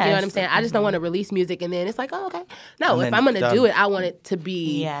country music. You know what I'm saying? I just don't want to release music and then it's like, oh, okay. No, if I'm going to do it, I want it to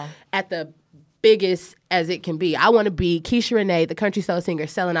be at the biggest as it can be. I want to be Keisha Renee, the country soul singer,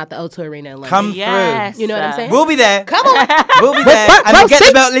 selling out the O2 Arena in London. Come through. You know what I'm saying? We'll be there. Come on. We'll be there. And the Get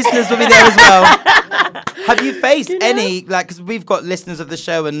the Belt listeners will be there as well. Have you faced any, like, because we've got listeners of the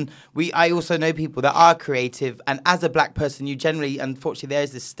show, and I also know people that are creative, and as a black person, you generally, unfortunately, there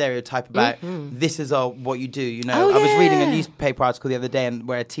is this stereotype about this is what you do, you know. I was reading a newspaper article the other day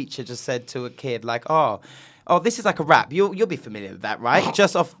where a teacher just said to a kid, like, oh, this is like a rap. You'll be familiar with that, right?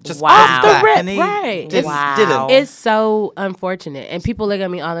 Just off the rip, and he right? didn't. It's so unfortunate, and people look at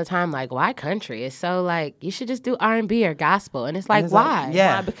me all the time like, "Why country?" It's so like you should just do R&B or gospel, and it's like, why?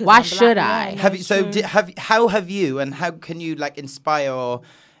 Yeah, why should I? Have you? How have you, and how can you like inspire or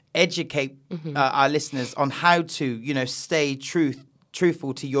educate our listeners on how to, you know, stay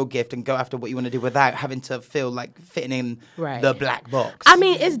truthful to your gift and go after what you want to do without having to feel like fitting in the black box? I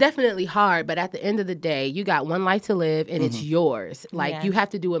mean, it's definitely hard, but at the end of the day, you got one life to live and it's yours. Like, you have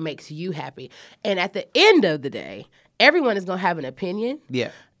to do what makes you happy. And at the end of the day, everyone is going to have an opinion.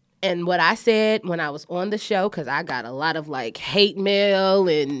 Yeah. And what I said when I was on the show, because I got a lot of like hate mail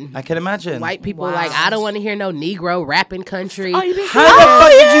and I can imagine white people like, I don't want to hear no Negro rapping country. How the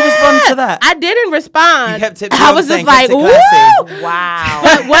fuck did you respond to that? I didn't respond. You kept it. I was just like, woo! Wow.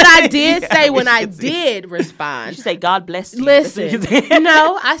 But what I did say when I did respond, you say, God bless you. Listen,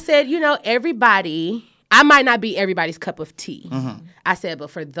 no, I said, you know, everybody I might not be everybody's cup of tea. Mm-hmm. I said, but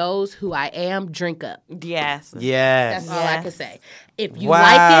for those who I am, drink up. Yes. Yes. That's all I can say. If you Wow.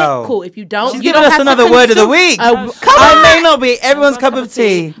 like it, cool. If you don't, She's you giving don't us have another to word of the consume- week. Come I on. may not be everyone's cup of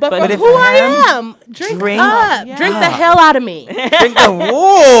tea, But for if who I am, am, drink drink up. Yeah. Drink the hell out of me. drink the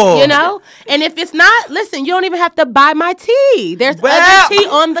war. You know? And if it's not, listen, you don't even have to buy my tea. There's Well, other tea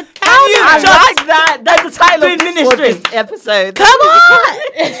on the counter. I just like that. That's the title doing for ministry. this episode. Come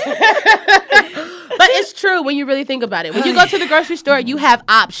on. But it's true when you really think about it. When you go to the grocery store, you have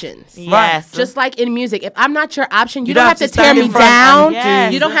options. Yes. Just like in music. If I'm not your option, you don't don't have to tear stand me in front down. and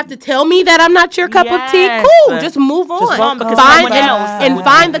do- You don't have to tell me that I'm not your cup of tea. Yes. Cool. Just move on. Just on because find someone and, else- and someone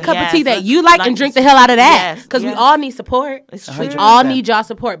find the else. cup of tea Yes. that you like and drink the hell out of that. Yes. Because we Yes. all need support. It's true. We all need y'all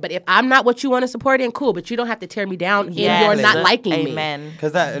support. But if I'm not what you want to support in, cool. But you don't have to tear me down in Yes. your not liking me. Amen.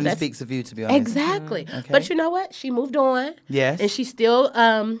 Because that only speaks of you, to be honest. Exactly. Okay. But you know what? She moved on. Yes. And she's still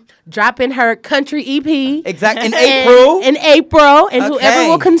dropping her country EP. Exactly. In And- April. In April. And Okay. whoever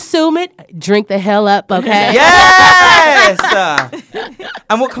will consume it, drink the hell up, okay? Yes.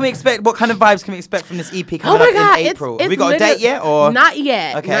 And what can we expect? What kind of vibes can we expect from this EP Oh coming my up God. in April? It's Have we got a literally- date yet? Or Not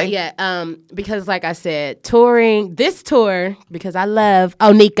yet. Okay. Not yet. Because like I said, touring, this tour, because I love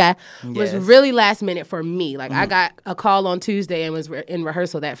Onika, was Yes. really last minute for me. Like I got a call on Tuesday and was in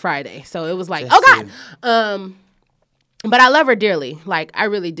rehearsal that Friday. So it was like, Bless oh God. But I love her dearly. Like I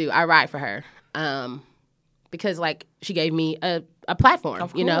really do. I ride for her. Because like she gave me a platform,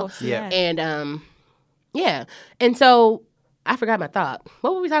 Of you know? course, Yeah. And yeah. And so I forgot my thought.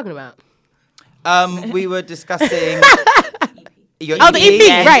 What were we talking about? we were discussing your Oh, the EP,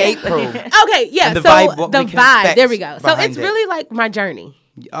 in right. April. Okay, yeah. And the so vibe, what the we can vibe, expect there we go. So behind it's it. really like my journey,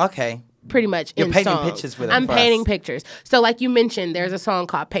 Okay. pretty much. You're in painting songs. pictures with it I'm for painting us. pictures. So like you mentioned, there's a song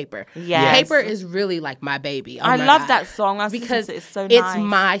called Paper. Yes. Paper is really like my baby. Oh I my love God. that song. I've listened because to it. It's so it's nice.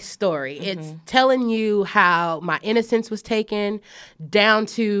 my story. It's telling you how my innocence was taken, down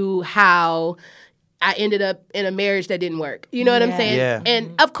to how I ended up in a marriage that didn't work. You know what I'm saying? Yeah.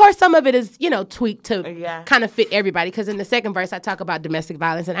 And of course, some of it is, tweaked to Yeah. kind of fit everybody. Because in the second verse, I talk about domestic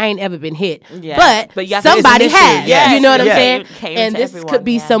violence, and I ain't ever been hit. Yeah. But you have to- somebody It's an issue. has. Yes. You know what Yeah. I'm saying? It came And to this everyone, could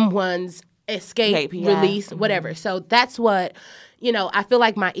be yeah. someone's escape, Escape, yeah. release, whatever. So that's what, I feel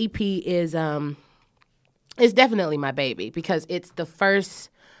like my EP is definitely my baby because it's the first.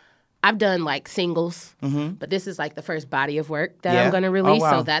 I've done like singles, but this is like the first body of work that Yeah. I'm going to Oh, release.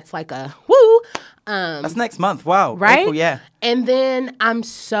 wow. So that's like a woo. That's next month. Wow. Right? April, yeah. And then I'm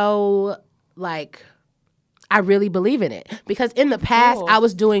so like, I really believe in it because in the past I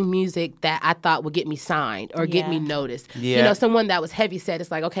was doing music that I thought would get me signed or get me Yeah. noticed. Yeah. Someone that was heavy set. It's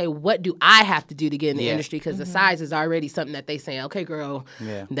like, okay, what do I have to do to get in the Yeah. industry? Because the size is already something that they say, okay, girl,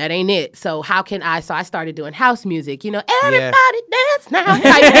 Yeah. that ain't it. So how can I? So I started doing house music. Everybody dance now,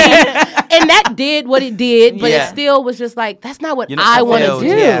 type thing. And that did what it did, but Yeah. it still was just like that's not what You're not I want to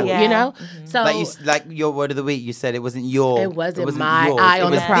fulfilled, do. yeah. You know, so Like your word of the week, you said it wasn't your. it wasn't my yours, eye it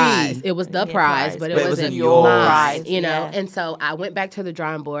on the was prize. It was the prize, but it wasn't yours. mine. Prize, And so I went back to the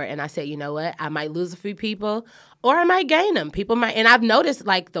drawing board and I said, you know what? I might lose a few people, or I might gain them. People might, and I've noticed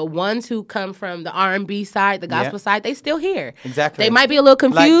like the ones who come from the R&B side, the gospel side, they still here. Exactly. They might be a little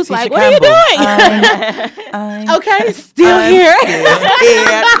confused, Tisha like what are you Campbell. doing? Okay, still here.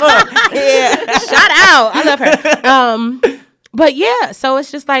 Yeah. Shout out. I love her. But yeah, so it's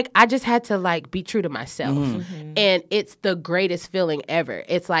just like I just had to like be true to myself. And it's the greatest feeling ever.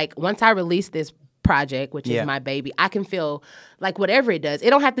 It's like once I release this project, which Yeah. is my baby, I can feel like whatever it does, it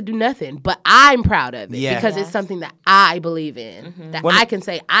don't have to do nothing, but I'm proud of it Yeah. because it's something that I believe in. That When I it- can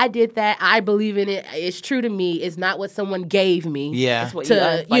say I did that, I believe in it. It's true to me. It's not what someone gave me. Yeah. It's what To, you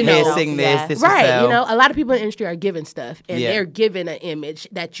earned by you know, Here, yourself, sing this. yeah. This will Right, sell. a lot of people in the industry are given stuff, and Yeah. they're given an image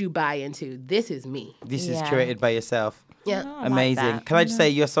that you buy into. This is me. This is Yeah. curated by yourself. Yeah. I like Amazing. that. Can I just say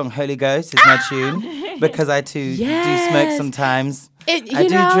your song Holy Ghost is my tune because I too do smoke Yes. sometimes. I I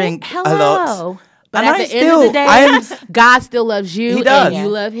do drink a lot. But And at I the end of the still- day, I am- God still loves you, He does. and you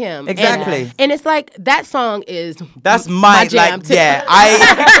love Him. Exactly. And it's like that song is That's my jam like too. yeah.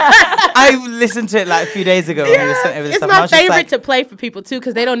 I listened to it like a few days ago. When we were sent over this It's stuff, and I my was just favorite like, to play for people too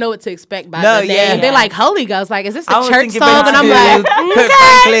because they don't know what to expect by No, the name. yeah. They're like Holy Ghost, like is this I a was church thinking song? And I'm like, Kurt okay,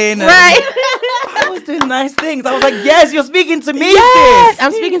 Franklin and- right. I was doing nice things. I was like, yes, you're speaking to me, Yes, sis.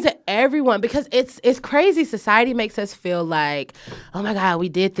 I'm speaking to everyone because it's crazy. Society makes us feel like, oh my God, we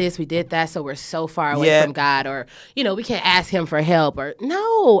did this, we did that, so we're so far away Yeah. from God, or we can't ask Him for help, or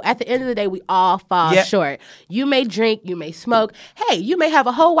no. At the end of the day, we all fall Yeah. short. You may drink, you may smoke. Hey, you may have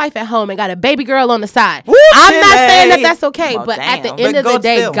a whole wife at home and got a baby girl on the side. Woo, I'm not saying that Chile. that's okay, Well, but at the damn. end But of the God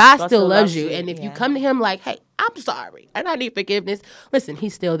day, still- God God still still loves loves you, you, and if you yeah. come to Him like, hey, I'm sorry and I need forgiveness. Listen,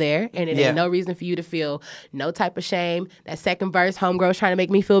 he's still there, and it ain't no reason for you to feel no type of shame. That second verse, homegirl's trying to make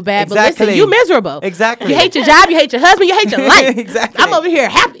me feel bad. Exactly. But listen, you miserable. Exactly. You hate your job, you hate your husband, you hate your life. Exactly. I'm over here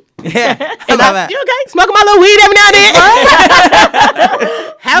happy. Yeah. And you okay? Smoking my little weed every now and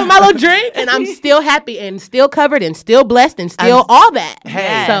then. Having my little drink, and I'm still happy and still covered and still blessed and still all that.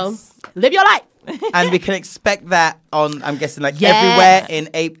 Hey. So live your life. And we can expect that on, I'm guessing, like Yes. everywhere in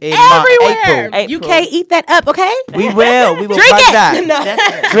April. You can't eat that up, okay? We will. We will Drink plug it.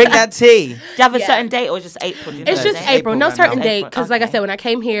 that. No. Drink that tea. Do you have a certain date or just April? Do you It's know? just April, no right certain now. date. Because, like I Okay. said, when I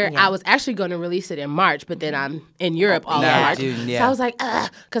came here, I was actually going to release it in March, but then I'm in Europe all Yeah, of March. June, yeah. So I was like,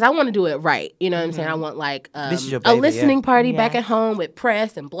 because I want to do it right. You know what I'm saying? I want like This is your a baby, listening yeah. party back at home with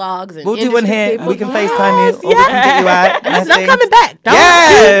press and blogs and We'll do one industry here. people. We can FaceTime you. Or we Yes, can get you out. Nice Listen, I'm things. coming back. Don't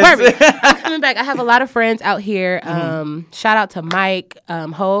Yes. worry. I'm coming back. I have a lot of friends out here. Shout out to Mike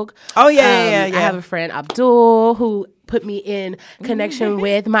Hogue. Oh, yeah. I have a friend, Abdul, who put me in connection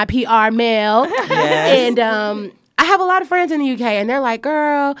with my PR mail. Yes. And I have a lot of friends in the UK, and they're like,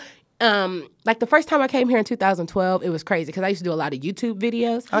 girl, like the first time I came here in 2012, it was crazy because I used to do a lot of YouTube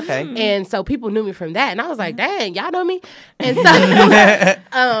videos. Okay. And so people knew me from that. And I was like, dang, y'all know me? And so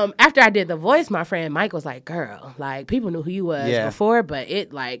after I did The Voice, my friend Mike was like, girl, like people knew who you was before, but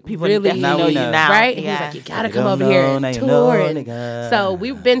it like People really definitely know you now. right? And Yeah. he was like, you gotta You come don't over here know, and now you tour. know, And nigga. so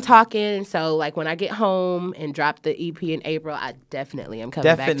we've been talking. So like when I get home and drop the EP in April, I definitely am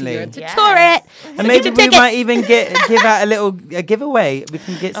coming back to Europe to Yes. tour it. And So maybe get we your tickets. might even give out a giveaway. We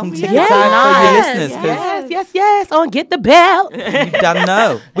can get some tickets Yes, out for your listeners. 'Cause yes. On Get the Bell. you don't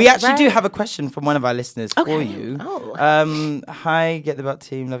know. We actually do Right. have a question from one of our listeners for you. Oh. Hi, Get the Belt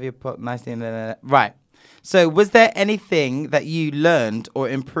team. Love your pop. Nice thing. Right. So, was there anything that you learned or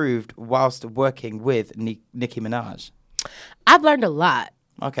improved whilst working with Nicki Minaj? I've learned a lot.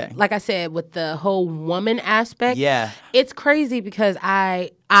 Okay. Like I said, with the whole woman aspect, Yeah. it's crazy because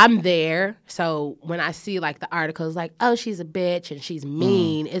I'm there. So when I see like the articles like, oh, she's a bitch and she's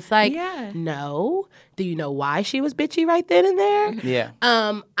mean, it's like, no. Do you know why she was bitchy right then and there? Yeah.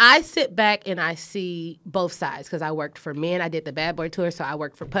 I sit back and I see both sides because I worked for men. I did the Bad Boy tour, so I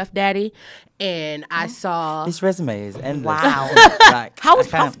worked for Puff Daddy, and I saw. This resume is endless. Wow. Like, How was I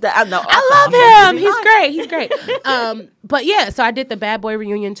can't- Puff Daddy? No, I love him. He's great. But yeah, so I did the Bad Boy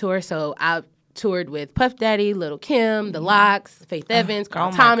reunion tour. So I toured with Puff Daddy, Lil' Kim, The Lox, Faith Evans, Carl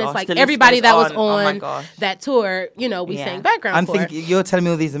oh my Thomas, gosh, like the list everybody goes that was on. Oh my on gosh. that tour. You know, we Yeah. sang background I'm for. thinking you're telling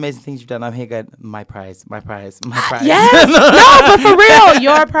me all these amazing things you've done. I'm here going, my prize, my prize, my prize. Yes, no, but for real,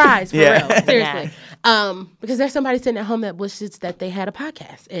 your prize, for Yeah. real, seriously. Because there's somebody sitting at home that wishes that they had a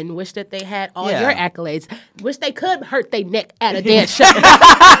podcast and wish that they had all Yeah. your accolades. Wish they could hurt their neck at a dance show.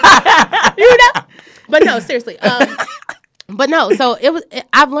 You know? But no, seriously. But no, so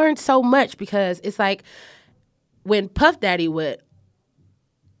I've learned so much because it's like when Puff Daddy would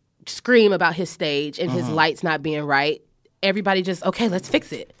scream about his stage and his lights not being right, everybody just, okay, let's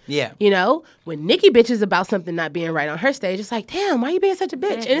fix it. Yeah. You know, when Nicki bitches about something not being right on her stage, it's like, damn, why you being such a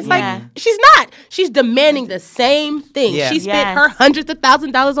bitch? And it's like, she's not. She's demanding the same thing. Yeah. She spent Yes. her hundreds of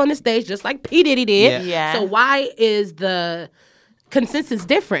 $1,000s on the stage just like P. Diddy did. Yeah. So why is the consensus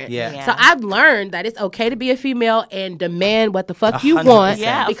different? Yeah. So I've learned that it's okay to be a female and demand what the fuck you 100%. want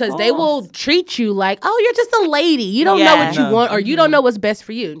Yeah, of because they will course. treat you like, oh, you're just a lady. You don't know what you No. want or you don't know what's best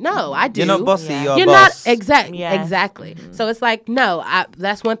for you. No, I do. You're not bossy, you're a You're boss. not exactly. Yes. So it's like, no,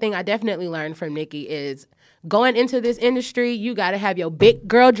 that's one thing I definitely learned from Nicki is going into this industry, you got to have your big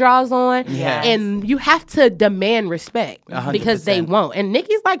girl draws on, Yes. and you have to demand respect 100%. because they won't. And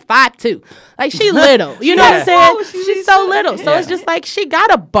Nicki's like 5'2", like she little, you know what I'm saying? She's so little, so it's just like she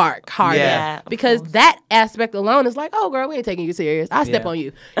gotta bark harder Yeah. because that aspect alone is like, oh girl, we ain't taking you serious. I'll step Yeah. on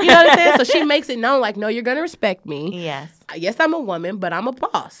you. You know what I'm saying? So she makes it known like, no, you're gonna respect me. Yes. Yes, I'm a woman, but I'm a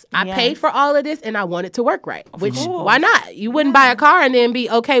boss. I Yes. paid for all of this, and I want it to work right. Which, why not? You wouldn't buy a car and then be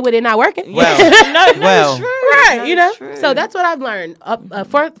okay with it not working. Well, Right, you know? So that's what I've learned.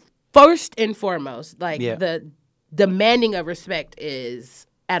 First and foremost, like Yeah. the demanding of respect is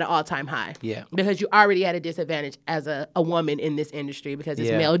at an all-time high. Yeah. Because you already at a disadvantage as a woman in this industry because it's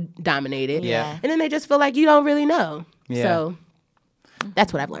Yeah. male-dominated. Yeah. And then they just feel like you don't really know. Yeah. So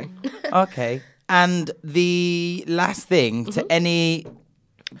that's what I've learned. Okay. And the last thing to any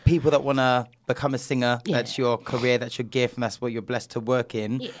people that want to become a singer, that's your career, that's your gift, and that's what you're blessed to work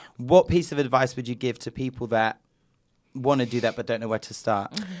in. Yeah. What piece of advice would you give to people that want to do that but don't know where to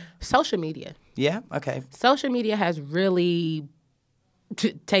start? Social media. Yeah? Okay. Social media has really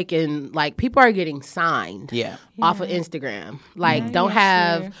taken, like, people are getting signed off of Instagram. Like, don't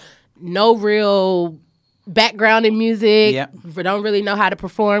have no real background in music, Yep. don't really know how to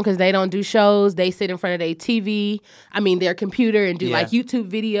perform because they don't do shows. They sit in front of their computer and do Yeah. like YouTube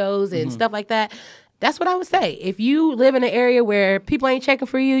videos and stuff like that. That's what I would say. If you live in an area where people ain't checking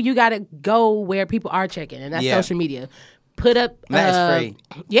for you, you got to go where people are checking, and that's Yeah. social media. Put up. That is free.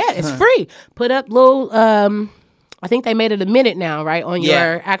 Yeah, it's free. Put up little. I think they made it a minute now, right, on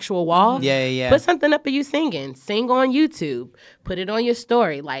Yeah. your actual wall. Yeah. Put something up of you singing. Sing on YouTube. Put it on your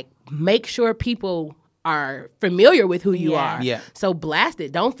story. Like, make sure people are familiar with who you are. Yeah. So blast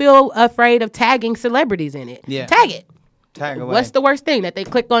it. Don't feel afraid of tagging celebrities in it. Yeah. Tag it. Tag away. What's the worst thing? That they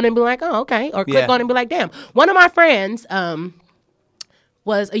click on and be like, oh, okay. Or click Yeah. on and be like, damn. One of my friends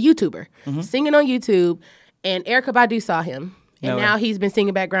was a YouTuber singing on YouTube, and Erykah Badu saw him. And No way. now he's been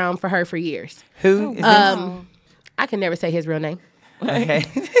singing background for her for years. Who is I can never say his real name. Okay.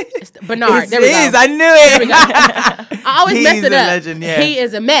 It's Bernard. There we go. I knew it. I always He's mess it a up. legend, yeah. He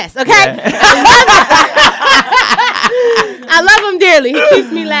is a mess. Okay. I love him dearly. He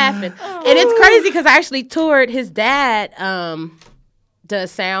keeps me laughing, and it's crazy because I actually toured. His dad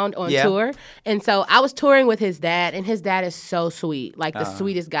does sound on Yeah. tour, and so I was touring with his dad, and his dad is so sweet, like the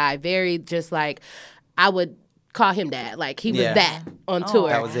sweetest guy. Very just like I would call him dad. Like he was Yeah. that on tour.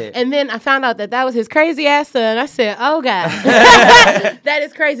 That was it. And then I found out that was his crazy ass son. I said, oh God, that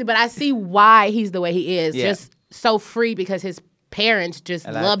is crazy. But I see why he's the way he is. Yeah. Just so free because his parents just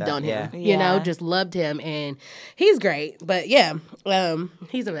I like loved that, on him. yeah. You know, Yeah. just loved him. And he's great. But yeah,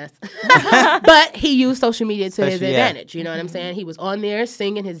 he's a mess. But he used social media to his Especially, yeah. advantage. You know what I'm saying? He was on there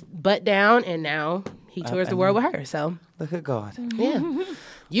singing his butt down, and now he tours the world with her. So Look at God. yeah.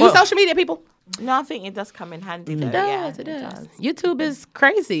 Use social media, people. No, I think it does come in handy. Though. It does. Yeah, It does. YouTube is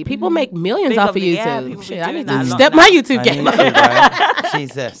crazy. People make millions Big off of of it, yeah, YouTube. people Shit, be I doing need that to a lot step now. my YouTube I game need up. to, right?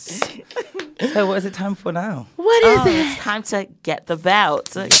 Jesus. So what is it time for now? What is Oh, it? it's time to get the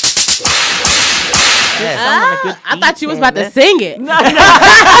belt. Yes. I thought you was about to sing it.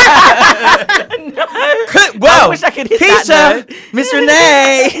 Well, I wish I could hit Keisha, that note. Miss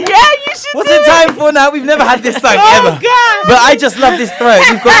Renee. Yeah, you should. What's do it time for now? We've never had this song ever. God. But I just love this throat.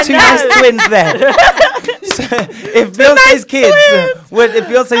 You've got two nice twins there. So if Beyonce's if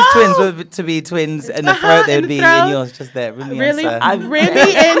Beyonce's twins were to be twins in the throat, they in would the be throat. in yours just there. Remy Really? and Sir.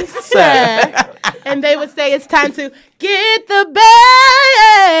 Remy and Sir. And they would say it's time to get the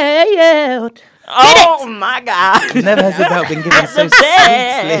belt. Oh my God! Never has the belt been given so The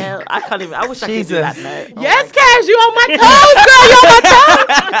sweetly. bell. I can't even. I wish I could do Jesus. that note. Oh Yes, Cash, you on my toes, girl. You on my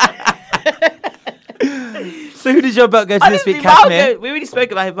toes. So who does your belt go to this Honestly, week, Mal Kashmir? we already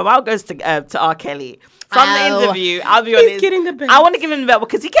spoke about him, but Mal goes to R. Kelly. From the Oh, interview, I'll be he's honest. getting the belt. I want to give him the belt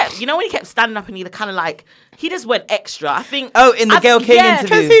because he kept, when he kept standing up and he kind of like, he just went extra. I think. Oh, in the Gayle King interview.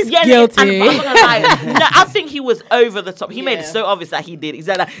 'cause he's guilty. And I'm not gonna lie, no, I think he was over the top. He made it so obvious that he did. He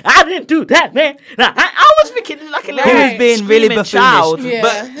said, like, I didn't do that, man. I was thinking like a little He was being really screaming buffoonish. child. Yeah.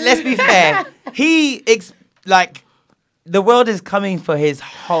 But let's be fair. The world is coming for his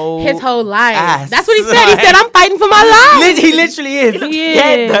whole life. ass. That's what he said. He said, I'm fighting for my life. He literally is. He looked Yeah.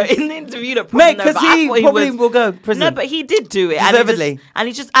 scared though in the interview. That Mate, probably because he probably will go prison. No, but he did do it. Deservedly. And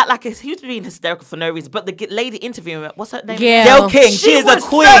he just act like he was being hysterical for no reason. But the lady interviewing him, what's her name? Gayle. Gayle King, she She is a was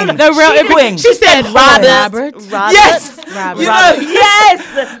queen. so- The real queen. She said Robert. Yes, Robert. you know, Yes,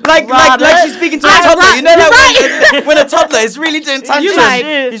 like she's speaking to a I- toddler. You know, You're like when a toddler is really doing tantrums. You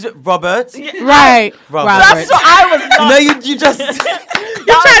like- He's Robert. Right. Robert. That's what I was. You know, you just.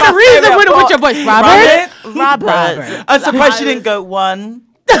 You're trying to reason with your voice, Robert. Robert. I'm surprised she didn't go 1.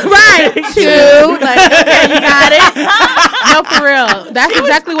 Right. 2. Like, okay, you got it. No, for real. That's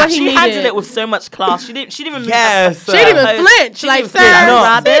exactly what he She needed. handled it with so much class. She didn't even. Yes. She didn't even She flinch. didn't Like, even sir, flinch.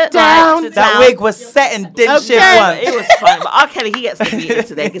 No. sit down. Sit That down. wig was set and didn't shift Okay. once. It was fun, but R. Kelly, he gets to beat it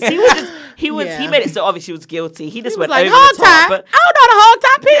today because he Yeah. made it so obvious he was guilty. He just He was went like, over hog the top. tie. But I don't know how to hog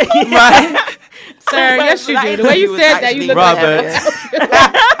tie people. Right? Sir, yes, you That do. The way you interview was said that, you actually look like Robert.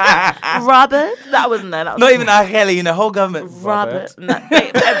 Robert, that wasn't there. That was Not even R. Kelly, the whole government. Robert. No,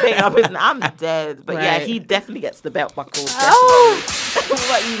 I'm dead. But yeah, Right. he definitely gets the belt buckle. Oh.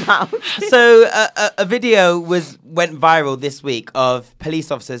 What you mouth? So a video went viral this week of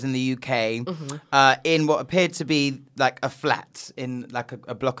police officers in the UK in what appeared to be like a flat in like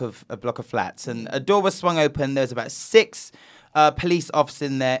a block of flats, and a door was swung open. There was about 6 police officers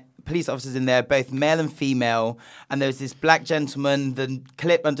in there, both male and female, and there was this black gentleman. The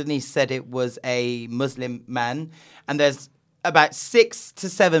clip underneath said it was a Muslim man, and there's about 6 to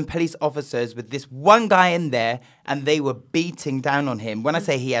 7 police officers with this one guy in there, and they were beating down on him. When I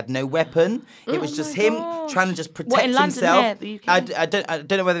say he had no weapon, it was just him trying to just protect in London, himself. yeah, the UK? I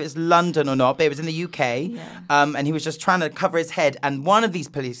don't know whether it's London or not, but it was in the UK. And he was just trying to cover his head, and one of these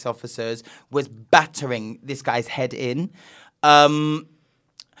police officers was battering this guy's head in. You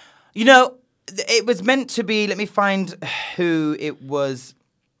know, it was meant to be, let me find who it was.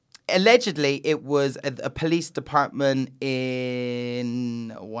 Allegedly, it was a police department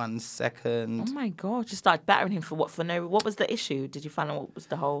in 1 second. Oh my God! Just started battering him for what? For no. What was the issue? Did you find out what was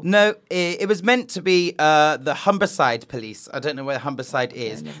the whole? No, it was meant to be the Humberside police. I don't know where Humberside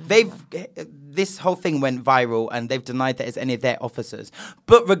is. This whole thing went viral, and they've denied that it's any of their officers.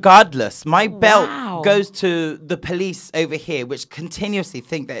 But regardless, my belt goes to the police over here, which continuously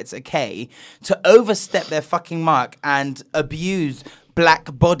think that it's okay to overstep their fucking mark and abuse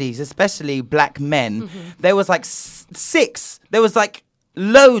black bodies, especially black men. There was like 6. There was like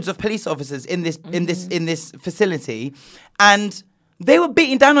loads of police officers in this facility, and they were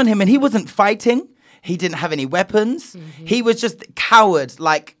beating down on him, and he wasn't fighting. He didn't have any weapons. He was just coward,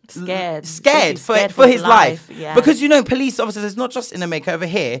 like scared for his life. Yeah. Because, you know, police officers, it's not just in America, over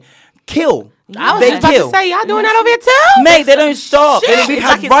here, kill. I was just about to say, y'all doing that over here too? Mate, they don't stop. Shit. We've It's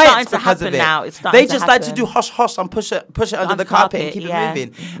had like it's riots starting to because of happen it. now. It's starting They to just like to happen. do hush and push it under the carpet and keep yeah. it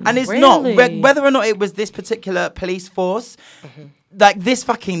moving. And it's not. Really? Whether or not it was this particular police force, like, this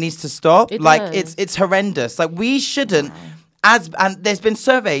fucking needs to stop. It Like, does. it's horrendous. Like, we shouldn't. And there's been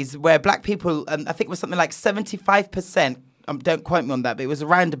surveys where black people, I think it was something like 75%, don't quote me on that, but it was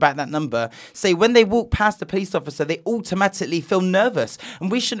around about that number, say when they walk past a police officer, they automatically feel nervous.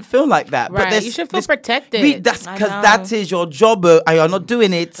 And we shouldn't feel like that. Right, But you should feel protected. That's I because know. that is your job, and you're not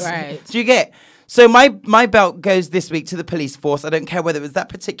doing it. Right. Do you get? So my belt goes this week to the police force. I don't care whether it was that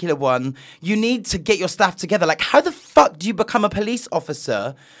particular one. You need to get your staff together. Like, how the fuck do you become a police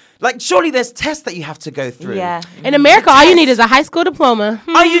officer? Like, surely there's tests that you have to go through. Yeah. In America, all you need is a high school diploma.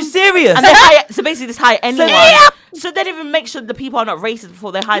 Are you serious? And they hire, so basically, just hire anyone. Yep. So they don't even make sure the people are not racist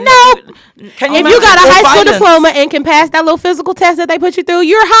before they hire. No. Can If imagine? you got a Or high school violence. diploma and can pass that little physical test that they put you through,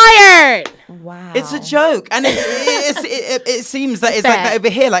 you're hired. Wow. It's a joke, and it seems that it's like Sad. that over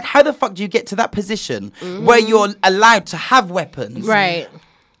here. Like, how the fuck do you get to that position where you're allowed to have weapons? Right.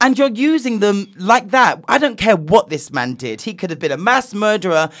 And you're using them like that. I don't care what this man did. He could have been a mass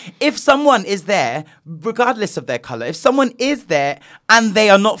murderer. If someone is there, regardless of their color, if someone is there and they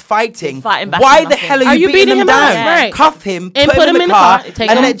are not fighting, Fighting back why is the nothing. hell are you beating them him up? down? Right. Cuff him, And put him in the car,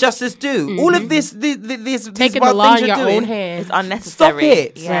 take and him. let justice do. All of this Taking the wild law things in you're your doing, own hands. It's unnecessary. Stop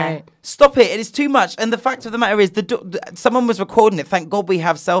it. Yeah. Right. Stop it. It is too much. And the fact of the matter is, someone was recording it. Thank God we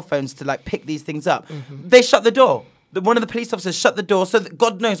have cell phones to, like, pick these things up. They shut the door. One of the police officers shut the door, so that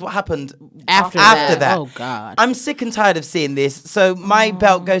God knows what happened After that. that. Oh, God. I'm sick and tired of seeing this. So my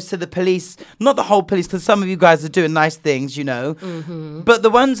belt goes to the police, not the whole police, because some of you guys are doing nice things, you know. But the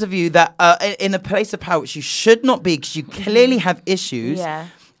ones of you that are in a place of power, which you should not be, because you clearly have issues. Yeah.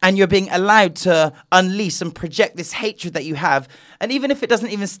 And you're being allowed to unleash and project this hatred that you have. And even if it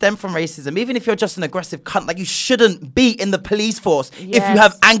doesn't even stem from racism, even if you're just an aggressive cunt, like, you shouldn't be in the police force if you Yes.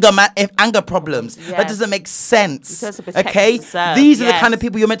 have anger problems. That Yes. doesn't make sense. You're supposed to protect Okay? and to serve. These are the Yes. kind of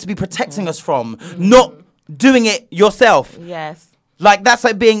people you're meant to be protecting us from, not doing it yourself. Yes. Like, that's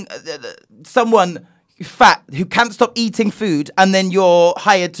like being someone fat who can't stop eating food, and then you're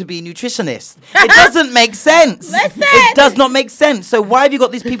hired to be a nutritionist. It doesn't make sense. Listen. It does not make sense. So why have you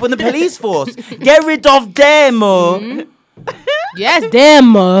got these people in the police force? Get rid of them. Yes,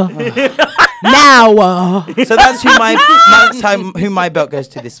 damn. Now. So that's who my belt goes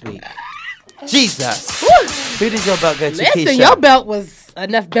to this week. Jesus. Who does your belt go to, Listen, Keisha? your belt was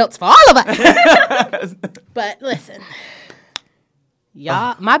enough belts for all of us. But listen,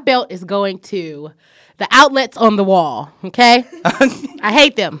 y'all, my belt is going to the outlets on the wall. Okay, I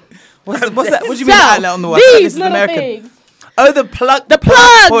hate them. What's that? What do you So, mean outlet on the wall? These This is little American. things. Oh, the plug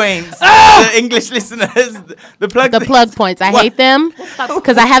plugs. points. The English listeners. The plug. The plug points. I What? hate them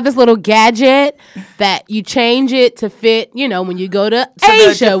because I have this little gadget that you change it to fit, you know, when you go to So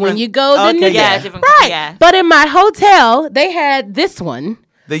they're Asia, when different- you go to Okay, New yeah, different- Right. yeah. But in my hotel, they had this one.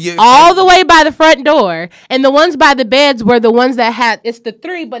 The All the way by the front door, and the ones by the beds were the ones that had it's the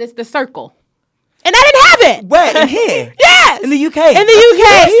 3, but it's the circle, and I didn't have it. Where? In here? Yes, In the UK? in the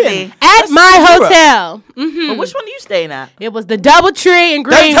UK Seriously? at my Europe. hotel. But which one are you staying at? It was the DoubleTree in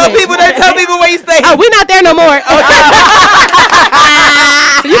Don't Greenwich. tell people where you stay. Oh, we're not there no more.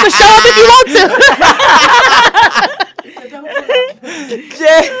 So you can show up if you want to.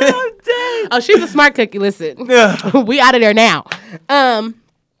 Oh, she's a smart cookie. Listen, we out of there now.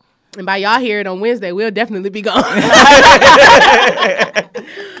 And by y'all hear it on Wednesday, we'll definitely be gone.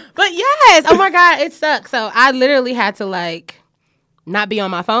 But yes, oh my God, it sucks. So I literally had to not be on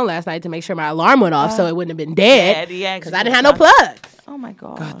my phone last night to make sure my alarm went off so it wouldn't have been dead. Yeah, because I didn't have no plugs. Oh my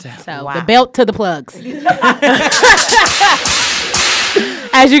God. So the belt to the plugs.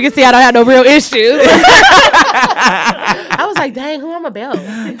 As you can see, I don't have no real issues. I was like, dang, who am I belt?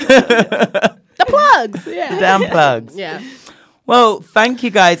 The plugs. Yeah. The damn plugs. Yeah. Well, thank you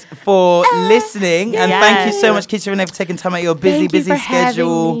guys for listening. And thank you so much, Keisha Renee, for taking time out of your busy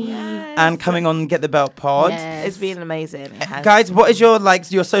schedule and coming on Get the Belt Pod. Yes. It's been amazing. Guys, what is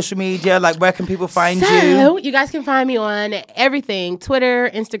your social media? Where can people find you? So, you guys can find me on everything.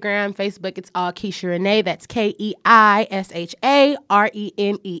 Twitter, Instagram, Facebook. It's all Keisha Renee. That's KeishaRenee.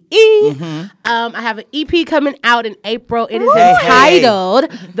 I have an EP coming out in April. It is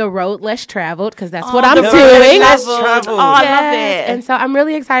entitled The Road Less Traveled, because that's what I'm doing. Less Traveled. Oh, I love it. And so I'm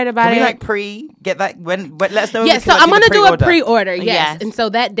really excited about Can it. we get that? Let us know. Yes, so I'm going to do a pre-order. Yes. Yes. And so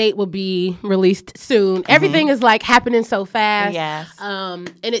that date will be released soon. Everything is happening so fast. Yes. And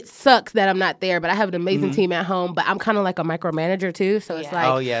it sucks that I'm not there, but I have an amazing team at home. But I'm kind of like a micromanager too. So it's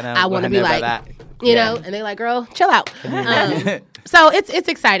I want to be you know, and they're like, girl, chill out. So it's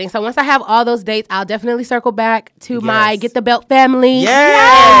exciting. So once I have all those dates, I'll definitely circle back to my Get the Belt family. Yeah.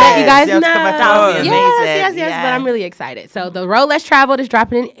 Let you guys know. That would be amazing. Yes. But I'm really excited. So The Road Less Traveled is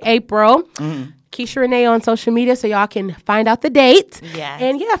dropping in April. Keisha Renee on social media so y'all can find out the date. Yes.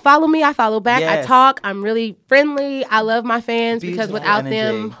 And follow me. I follow back. Yes. I talk. I'm really friendly. I love my fans because without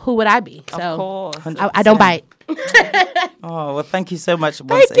them, who would I be? So of course. I don't bite. Oh, well, thank you so much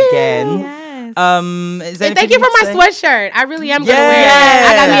once again. Yes. And thank you for my sweatshirt. I really am going to wear it.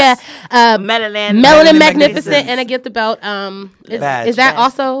 I got me a Melanin Magnificent and a Get the Belt. Is that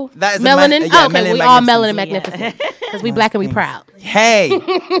also that is Melanin? Melanin we all Melanin Magnificent because we black and we proud. Hey,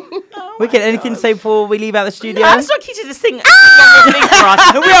 anything to say before we leave out the studio? I just want Keisha to sing. Thing for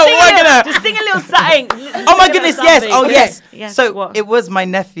us. Just sing a little something. Oh my goodness, yes. Oh yes. Yes, So what? it was my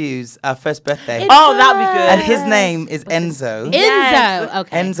nephew's first birthday. Oh, that'd be good. And his name is Enzo. Enzo.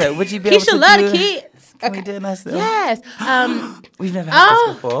 Okay. Enzo, would you be able to Keisha love the kids. Can we do a nice little? Yes. We've never had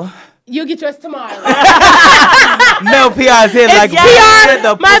this before. You'll get yours tomorrow. Mel PR's here My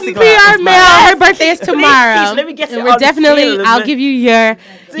PR Mel, her birthday is tomorrow. Keisha, let me get and we're definitely, I'll give you your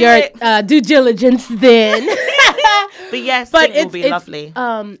due diligence then. But yes, it will be lovely.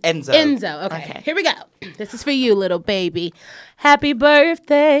 Enzo. Okay, here we go. This is for you, little baby. Happy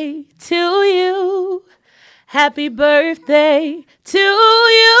birthday to you. Happy birthday to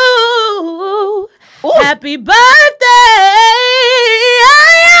you. Ooh. Happy birthday,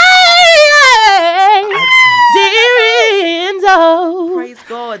 dear Enzo. Praise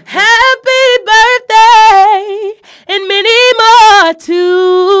God. Happy birthday and many more to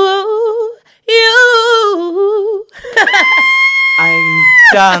you. I'm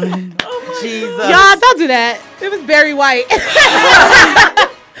done. Jesus. Y'all, don't do that. It was Barry White.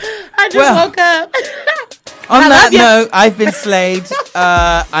 I just woke up. On that note, I've been slayed.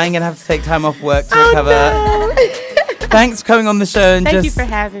 I'm going to have to take time off work to recover. No. Thanks for coming on the show and Thank you for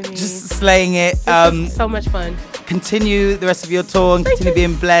having me. Just slaying it. So much fun. Continue the rest of your tour and continue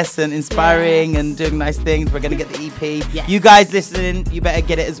being blessed and inspiring and doing nice things. We're going to get the EP. Yes. You guys listening, you better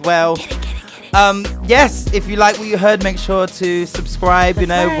get it as well. Get it. Yes, if you like what you heard, make sure to subscribe. That's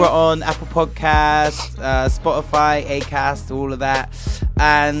right. We're on Apple Podcasts, Spotify, Acast, all of that.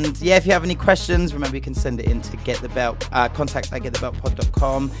 And if you have any questions, remember you can send it in to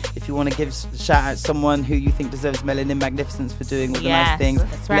contact@getthebeltpod.com. If you want to give a shout out to someone who you think deserves Melanin Magnificence for doing all the nice things,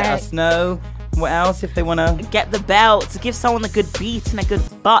 let us know. What else if they want to get the belt, give someone a good beat and a good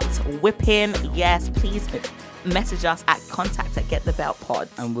butt whipping? Yes, please message us at contact@getthebeltpod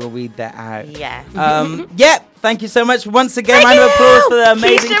and we'll read that out. Yeah. Thank you so much once again. Round of applause for the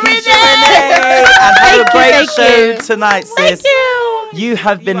amazing Keisha Renee. And have a great show tonight, sis. Thank you. You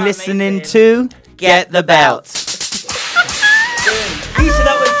have been listening to Get the Belt. Keisha,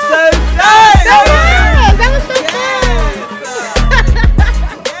 that was so good. That was so good.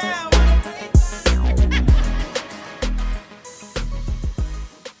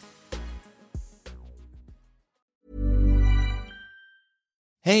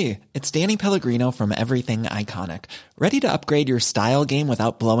 Hey, it's Danny Pellegrino from Everything Iconic. Ready to upgrade your style game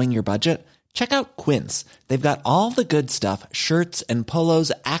without blowing your budget? Check out Quince. They've got all the good stuff, shirts and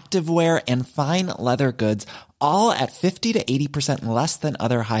polos, activewear, and fine leather goods, all at 50 to 80% less than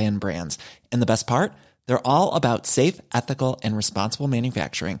other high-end brands. And the best part? They're all about safe, ethical, and responsible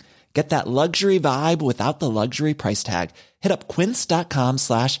manufacturing. Get that luxury vibe without the luxury price tag. Hit up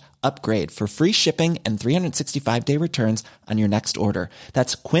quince.com/upgrade for free shipping and 365-day returns on your next order.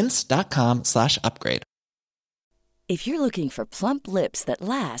 That's quince.com/upgrade. If you're looking for plump lips that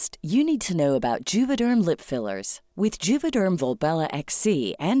last, you need to know about Juvederm lip fillers. With Juvederm Volbella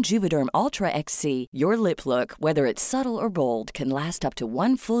XC and Juvederm Ultra XC, your lip look, whether it's subtle or bold, can last up to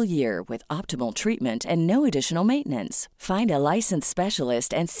 1 full year with optimal treatment and no additional maintenance. Find a licensed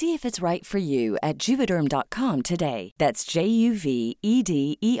specialist and see if it's right for you at Juvederm.com today. That's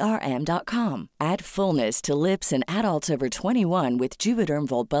JUVEDERM.com. Add fullness to lips in adults over 21 with Juvederm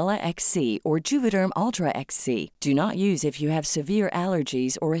Volbella XC or Juvederm Ultra XC. Do not use if you have severe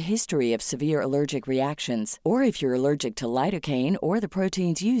allergies or a history of severe allergic reactions, or if you're allergic to lidocaine or the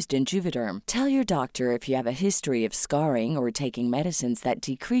proteins used in Juvederm. Tell your doctor if you have a history of scarring or taking medicines that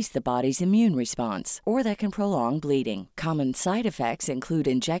decrease the body's immune response or that can prolong bleeding. Common side effects include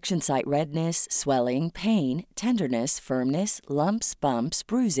injection site redness, swelling, pain, tenderness, firmness, lumps, bumps,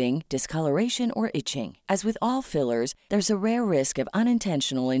 bruising, discoloration, or itching. As with all fillers, there's a rare risk of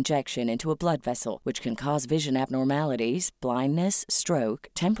unintentional injection into a blood vessel, which can cause vision abnormalities, blindness, stroke,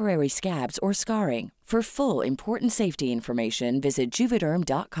 temporary scabs, or scarring. For full, important safety information, visit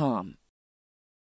Juvederm.com.